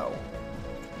home we go.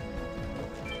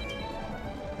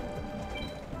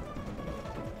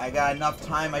 I got enough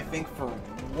time, I think, for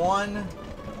one.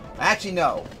 Actually,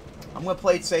 no. I'm going to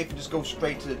play it safe and just go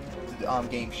straight to the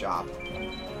game shop.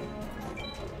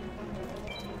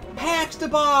 Packs to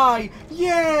buy!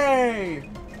 Yay!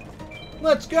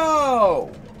 Let's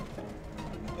go!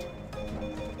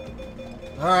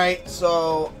 Alright,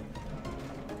 so...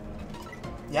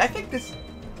 yeah, I think this...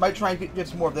 might try and get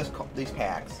some more of these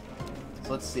packs.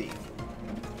 So let's see.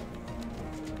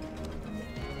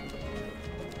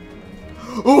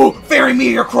 Ooh! Fairy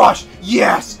Meteor Crush!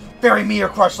 Yes! Fairy Meteor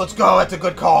Crush, let's go! That's a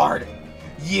good card!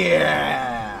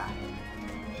 Yeah!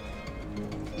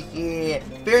 Yeah.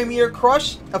 Fairy Meteor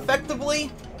Crush,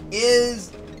 effectively,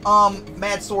 is,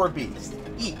 Mad Sword Beast.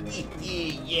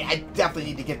 Yeah, I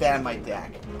definitely need to get that in my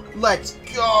deck. Let's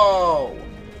go!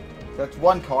 That's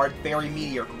one card, Fairy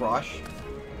Meteor Crush.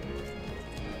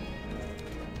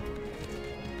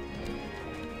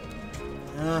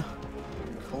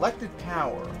 Collected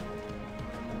Power.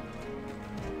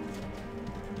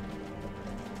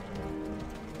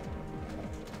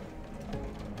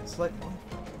 Select one.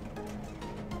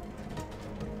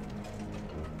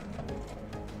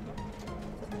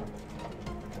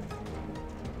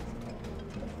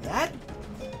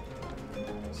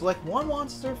 Select one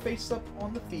monster face up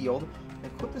on the field, and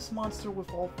equip this monster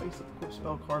with all face-up equipped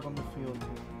spell cards on the field.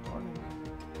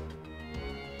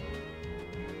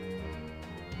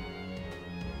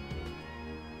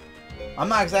 I'm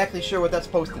not exactly sure what that's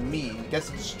supposed to mean. I guess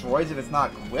it destroys if it's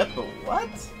not equipped, but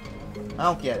what? I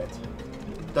don't get it.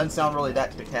 Doesn't sound really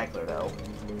that spectacular, though.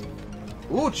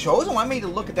 Ooh, Chosen! I made to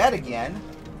look at that again.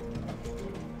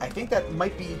 I think that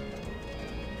might be...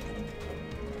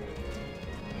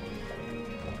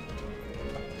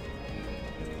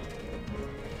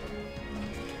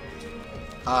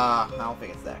 I don't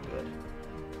think it's that good.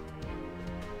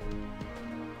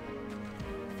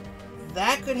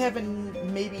 That could have a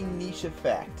maybe niche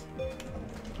effect.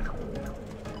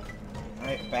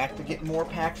 Alright, back to get more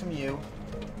packs from you.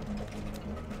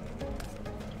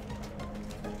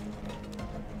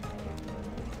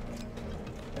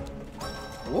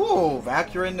 Ooh,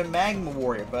 Valkyrie into Magma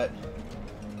Warrior, but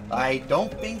I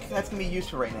don't think that's going to be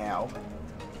useful right now.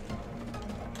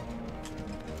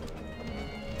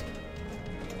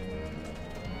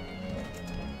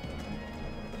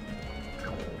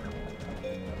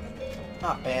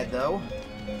 Not bad, though.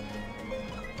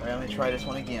 Alright, let me try this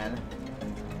one again.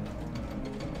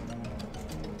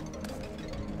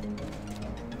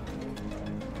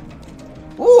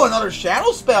 Ooh, another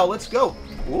Shadow Spell! Let's go!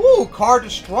 Ooh, Card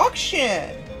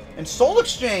Destruction! And Soul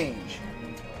Exchange!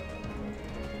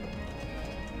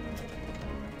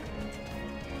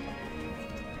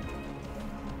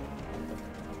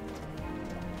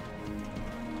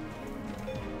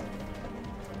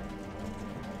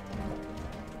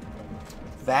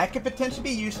 That could potentially be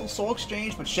useful, Soul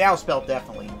Exchange, but Shadow Spell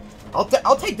definitely.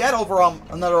 I'll take that over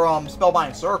another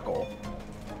Spellbind Circle.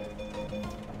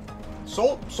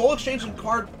 Soul Exchange and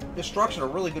Card Destruction are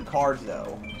really good cards,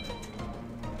 though.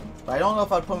 But I don't know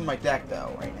if I'd put them in my deck,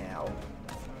 though, right now.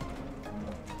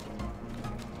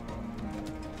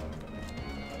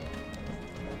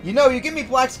 You know, you give me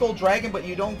Black Skull Dragon, but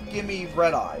you don't give me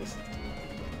Red Eyes.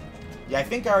 Yeah, I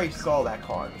think I already saw that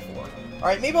card before.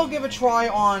 Alright, maybe I'll give a try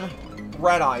on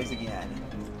Red Eyes again.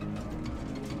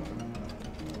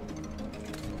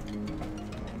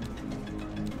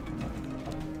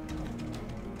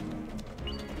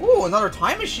 Ooh, another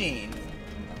Time Machine.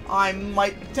 I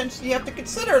might potentially have to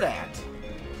consider that.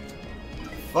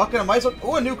 Fucking, I might as well...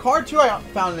 Ooh, a new card too I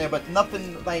found in there, but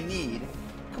nothing I need.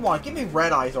 Come on, give me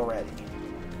Red Eyes already.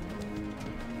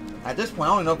 At this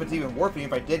point, I don't know if it's even worth it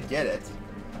if I did get it.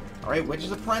 Alright,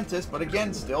 Witch's Apprentice, but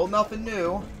again, still nothing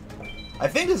new. I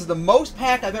think this is the most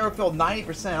pack I've ever filled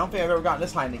 90%. I don't think I've ever gotten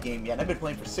this high in the game yet. I've been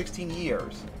playing for 16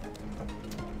 years.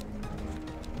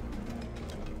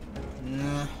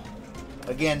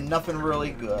 Again, nothing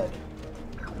really good.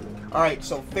 Alright,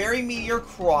 so Fairy Meteor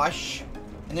Crush.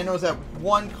 And then there was that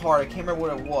one card. I can't remember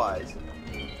what it was.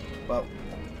 But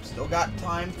still got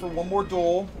time for one more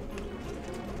duel.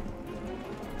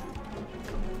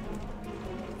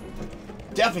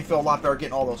 Definitely feel a lot better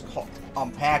getting all those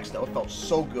packs, though. It felt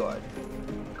so good.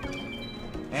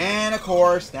 And, of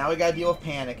course, now we gotta deal with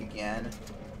Panic again.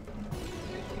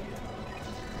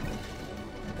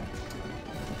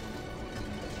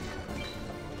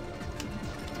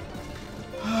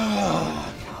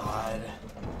 God.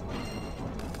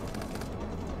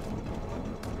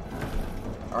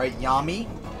 Alright, Yami.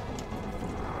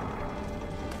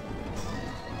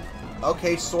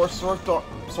 Okay, Sorcerer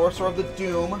of the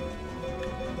Doom.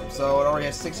 So it already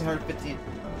has 1650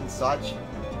 and such.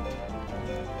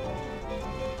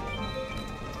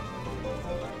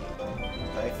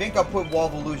 I think I'll put Wall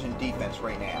of Illusion defense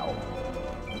right now.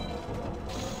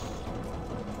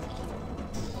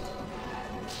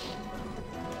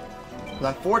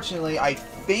 But unfortunately, I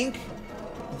think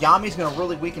Yami's going to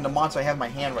really weaken the monster I have in my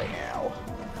hand right now.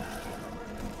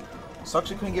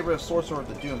 Sucks I couldn't get rid of Sorcerer of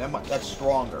the Doom. That's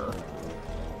stronger.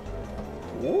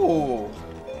 Ooh.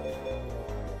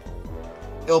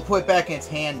 It'll put it back in its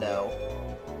hand, though.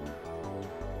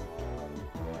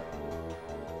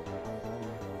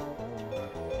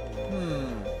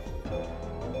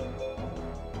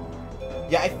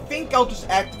 Yeah, I think I'll just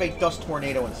activate Dust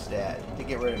Tornado instead to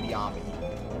get rid of Yami.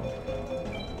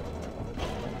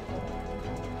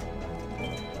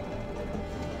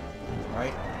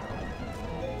 Alright.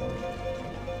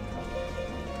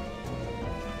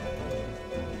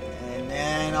 And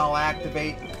then I'll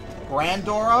activate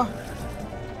Grandora.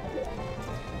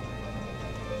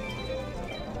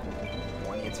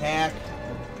 20 attack.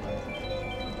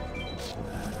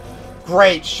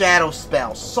 Great Shadow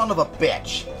Spell, son of a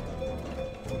bitch.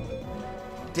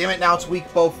 Damn it, now it's weak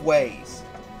both ways.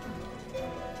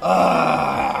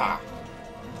 Ugh.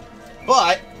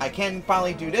 But I can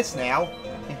finally do this now.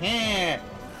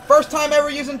 First time ever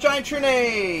using Giant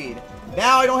Trinade!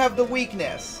 Now I don't have the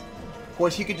weakness. Of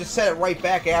course, you could just set it right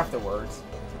back afterwards.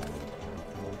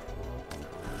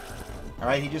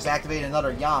 Alright, he just activated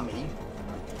another Yami.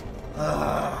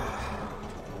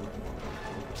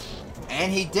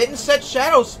 And he didn't set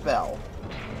Shadow Spell.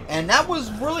 And that was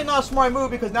really not a smart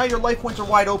move because now your life points are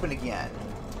wide open again.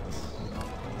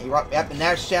 And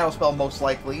that's Shadow Spell most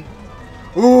likely.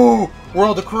 Ooh!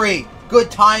 World Decree!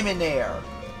 Good time in there!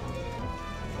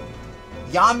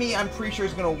 Yami, I'm pretty sure,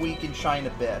 is going to weaken Shine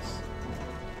Abyss.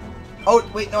 Oh,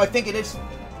 wait, no, I think it is...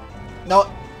 No,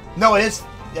 it is...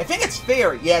 I think it's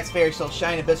Fairy. Yeah, it's Fairy, so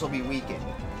Shine Abyss will be weakened.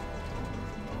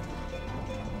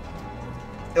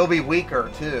 It'll be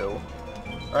weaker, too.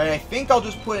 Alright, I think I'll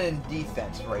just put it in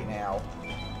defense right now.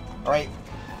 Alright,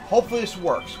 hopefully this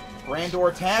works. Grandor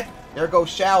attack. There goes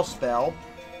Shadow Spell.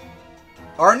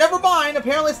 Or, never mind.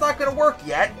 Apparently it's not going to work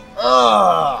yet.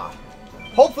 Ugh!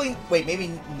 Hopefully... Wait,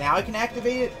 maybe now I can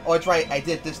activate it? Oh, that's right. I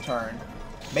did it this turn.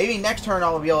 Maybe next turn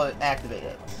I'll be able to activate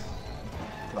it.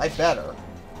 I better.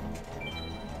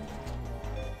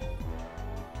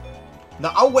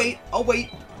 No, I'll wait. I'll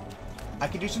wait. I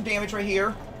can do some damage right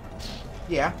here.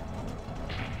 Yeah.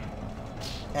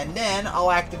 And then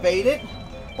I'll activate it,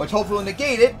 which hopefully will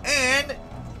negate it, and...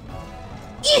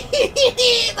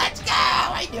 Let's go!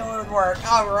 I knew it would work.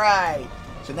 Alright.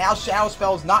 So now Shadow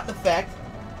Spell is not in effect,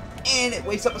 and it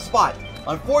wastes up a spot.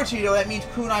 Unfortunately, though, that means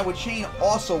Kunai with Chain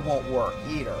also won't work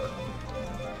either.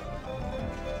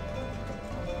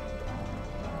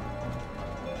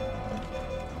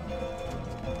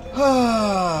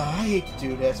 I hate to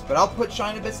do this, but I'll put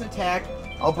Shine Abyss in attack.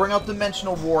 I'll bring out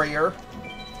Dimensional Warrior.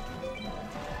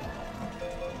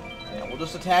 And we'll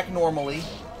just attack normally.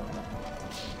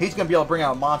 He's going to be able to bring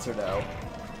out a monster, though.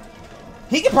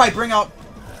 He could probably bring out,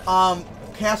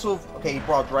 Castle... Okay, he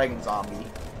brought Dragon Zombie.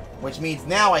 Which means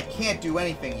now I can't do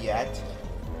anything yet.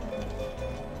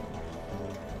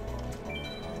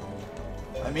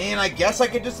 I mean, I guess I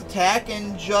could just attack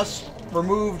and just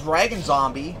remove Dragon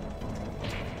Zombie.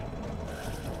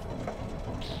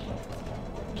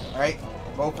 Alright,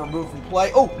 both removed from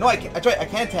play. Oh, no, I can't. That's right, I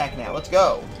can attack now. Let's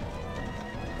go.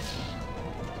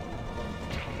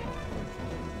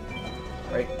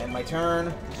 Alright, end my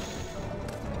turn.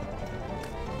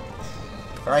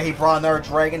 Alright, he brought another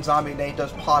Dragon Zombie, and then he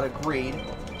does Pot of Greed.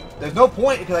 There's no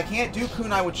point, because I can't do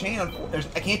Kunai with Chain.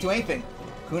 I can't do anything.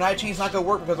 Kunai Chain's not going to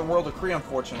work because of World Decree,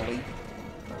 unfortunately.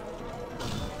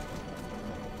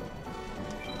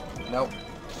 Nope.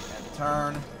 End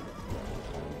turn.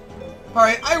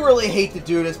 Alright, I really hate to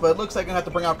do this, but it looks like I'm going to have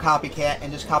to bring out Copycat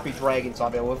and just copy Dragon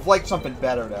Zombie. I would have liked something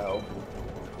better, though.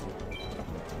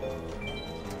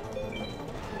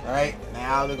 Alright,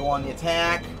 now they go on the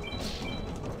attack.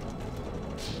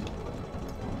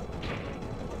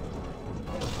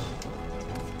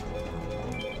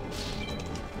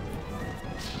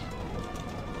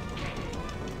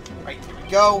 Alright, here we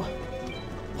go.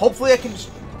 Hopefully I can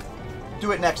just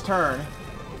do it next turn.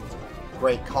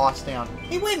 Great, cost down.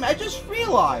 Hey, wait a minute, I just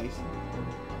realized.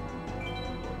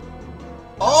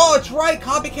 Oh, it's right,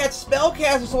 Copycat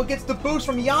Spellcaster, so it gets the boost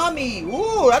from Yami.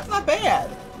 Ooh, that's not bad.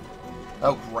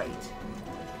 Oh, great.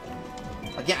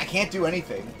 Again, I can't do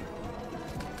anything.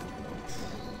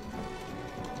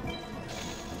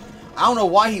 I don't know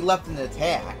why he left an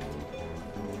attack.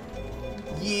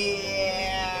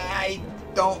 Yeah, I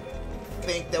don't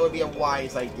think that would be a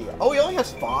wise idea. Oh, he only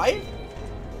has 5?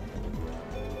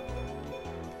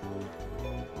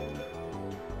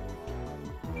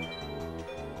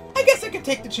 I guess I could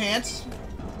take the chance.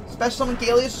 Special summon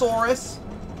Galeosaurus.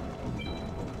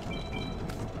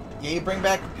 Yeah, you bring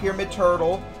back Pyramid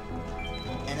Turtle.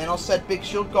 And then I'll set Big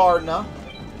Shield Gardna.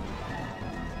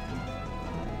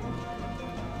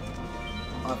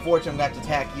 Unfortunately, I'm going to have to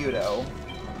attack you, though.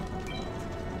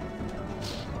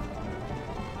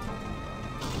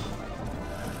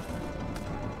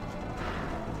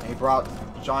 And he brought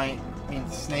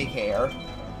Snake Hair.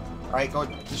 Alright, go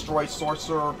destroy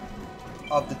Sorcerer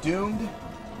of the Doomed.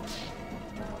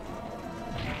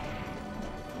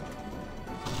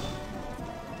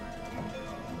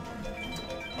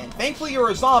 And thankfully you're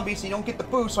a zombie, so you don't get the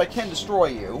boost, so I can destroy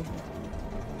you.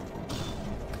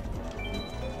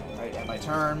 Alright, end my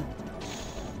turn.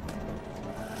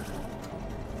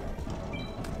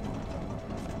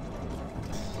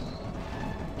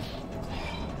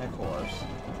 Of course.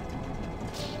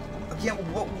 Again,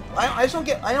 I just don't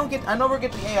get, I never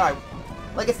get the AI.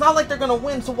 Like, it's not like they're gonna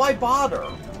win, so why bother?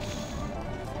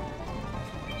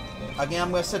 Again,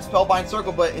 I'm gonna set Spellbind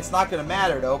Circle, but it's not gonna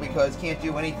matter, though, because it can't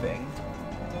do anything.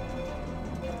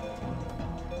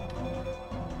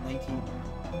 19.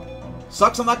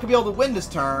 Sucks I'm not gonna be able to win this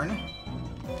turn.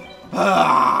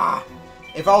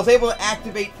 If I was able to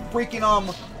activate freaking,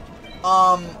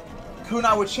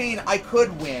 Kunai with Chain, I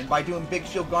could win by doing Big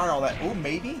Shield Guard and all that. Ooh,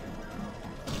 maybe?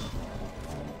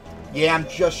 Yeah, I'm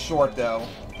just short, though.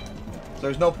 So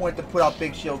there's no point to put out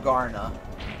Big Shield Garna.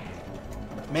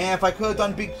 Man, if I could have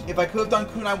done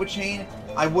Kunai with Chain,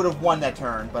 I would have won that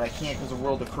turn, but I can't because of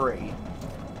World Decree.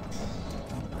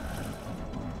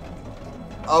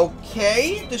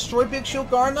 Okay, destroy Big Shield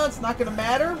Garna. It's not gonna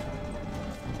matter.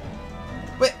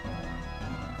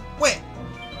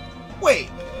 Wait.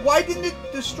 Why didn't it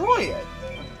destroy it?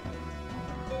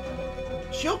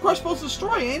 Shield Crush supposed to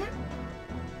destroy, ain't it?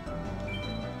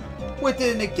 Wait,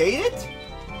 did it negate it?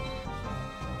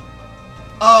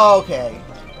 Oh, okay.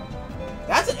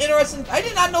 That's an interesting... I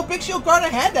did not know Big Shield Garna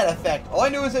had that effect. All I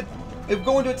knew is that it would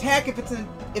go into attack if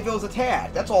it was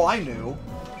attacked. That's all I knew.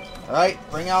 Alright,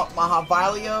 bring out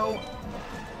Mahavalio.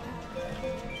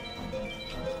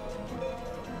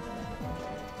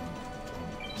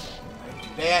 Do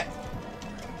that.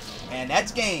 And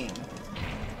that's game.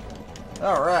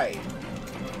 Alright.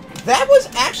 That was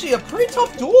actually a pretty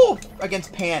tough duel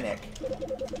against Panic.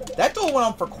 That duel went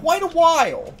on for quite a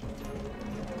while.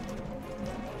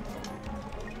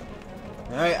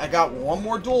 Alright, I got one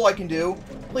more duel I can do.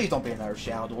 Please don't be another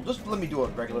Shadow Duel. Just let me do a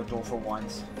regular duel for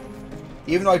once.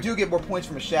 Even though I do get more points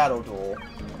from a Shadow Duel.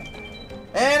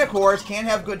 And, of course, can't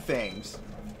have good things.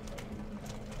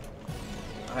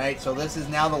 Alright, so this is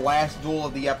now the last duel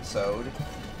of the episode.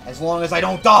 As long as I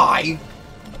don't die!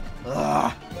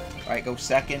 Ugh. Alright, go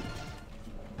second.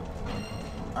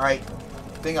 Alright,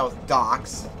 I think I was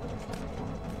Docs.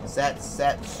 Set.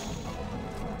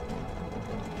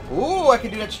 Ooh, I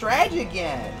can do that strategy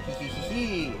again!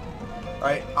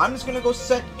 Alright, I'm just gonna go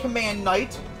set Command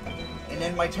Knight. And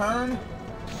end my turn.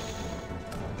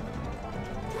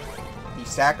 He's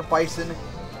sacrificing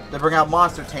to bring out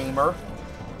Monster Tamer.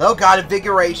 Oh god,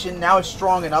 Invigoration. Now it's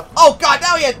strong enough. Oh god,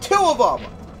 now he had two of them!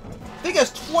 I think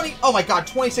that's 20... Oh my god,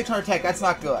 2600 attack. That's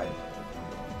not good.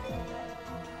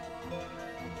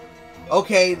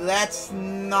 Okay, that's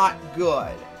not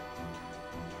good.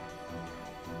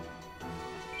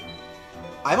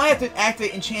 I might have to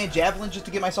activate Enchanted Javelin just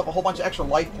to give myself a whole bunch of extra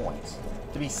life points.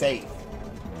 To be safe.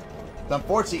 But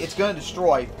unfortunately, it's going to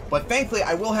destroy. But thankfully,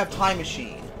 I will have Time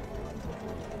Machine.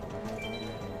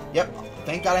 Yep.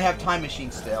 Thank god I have Time Machine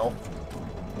still.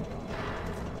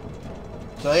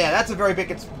 So yeah, that's a very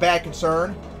bad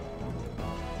concern.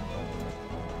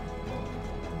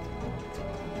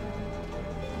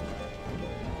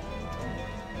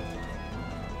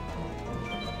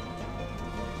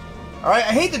 Alright,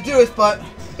 I hate to do this, but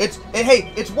it's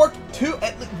worked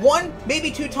one, maybe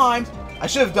two times. I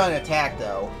should have done an attack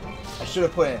though. I should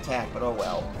have put an attack, but oh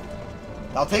well.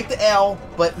 I'll take the L,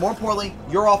 but more importantly,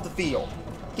 you're off the field.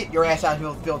 Get your ass out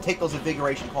of the field. Take those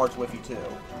Invigoration cards with you too.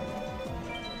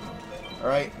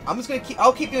 Alright,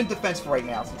 I'll keep you in defense for right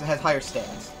now, since it has higher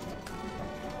stats.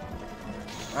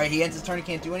 Alright, he ends his turn, he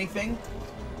can't do anything.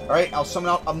 Alright, I'll summon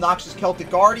out Obnoxious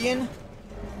Celtic Guardian.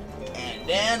 And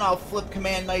then I'll flip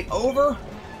Command Knight over.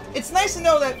 It's nice to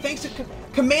know that thanks to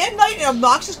Command Knight and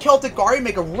Obnoxious Celtic Guardian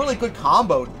make a really good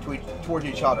combo towards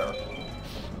each other.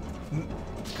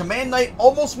 Command Knight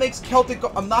almost makes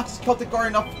Obnoxious Celtic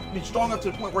Guardian strong enough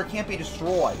to the point where it can't be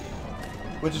destroyed.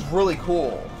 Which is really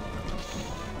cool.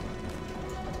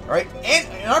 Alright, and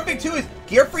another thing too is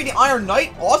Gearfree the Iron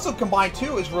Knight also combined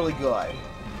too is really good.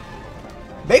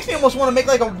 Makes me almost want to make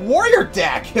like a warrior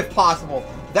deck if possible.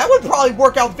 That would probably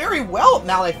work out very well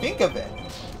now that I think of it.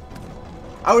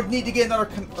 I would need to get a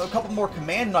couple more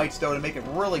Command Knights though to make it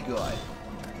really good.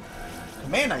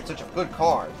 Command Knight's such a good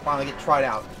card. Finally get tried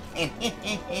out.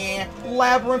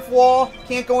 Labyrinth Wall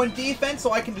can't go in defense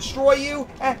so I can destroy you.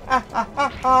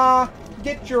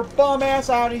 Get your bum ass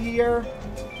out of here.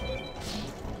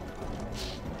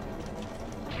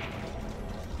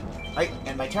 Alright,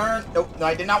 end my turn. Nope, no,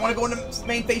 I did not want to go into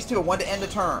main phase 2. I wanted to end the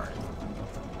turn.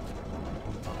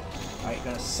 Alright,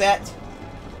 gonna set.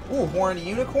 Ooh, Horn of the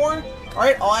Unicorn.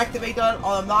 Alright, I'll activate that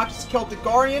on Obnoxious Celtic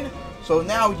Guardian. So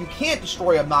now you can't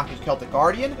destroy Obnoxious Celtic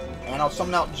Guardian. And I'll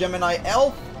summon out Gemini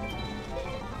Elf.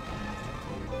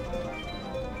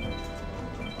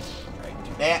 Alright,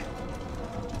 do that.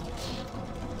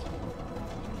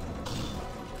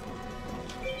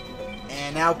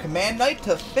 And now Command Knight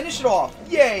to finish it off.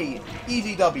 Yay!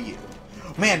 Easy W.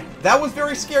 Man, that was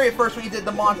very scary at first when you did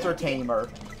the Monster Tamer.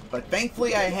 But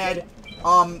thankfully I had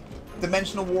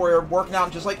Dimensional Warrior working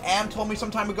out just like Am told me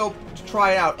some time ago to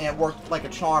try it out, and it worked like a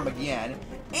charm again.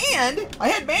 And I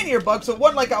had Man-Eater Bug, so it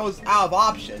wasn't like I was out of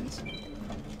options.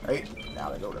 Right, now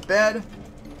to go to bed.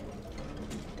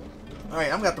 Alright,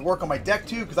 I'm gonna have to work on my deck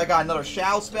too, because I got another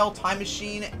Shao spell, Time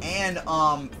Machine, and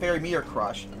Fairy Meteor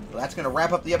Crush. So that's gonna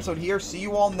wrap up the episode here. See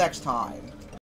you all next time.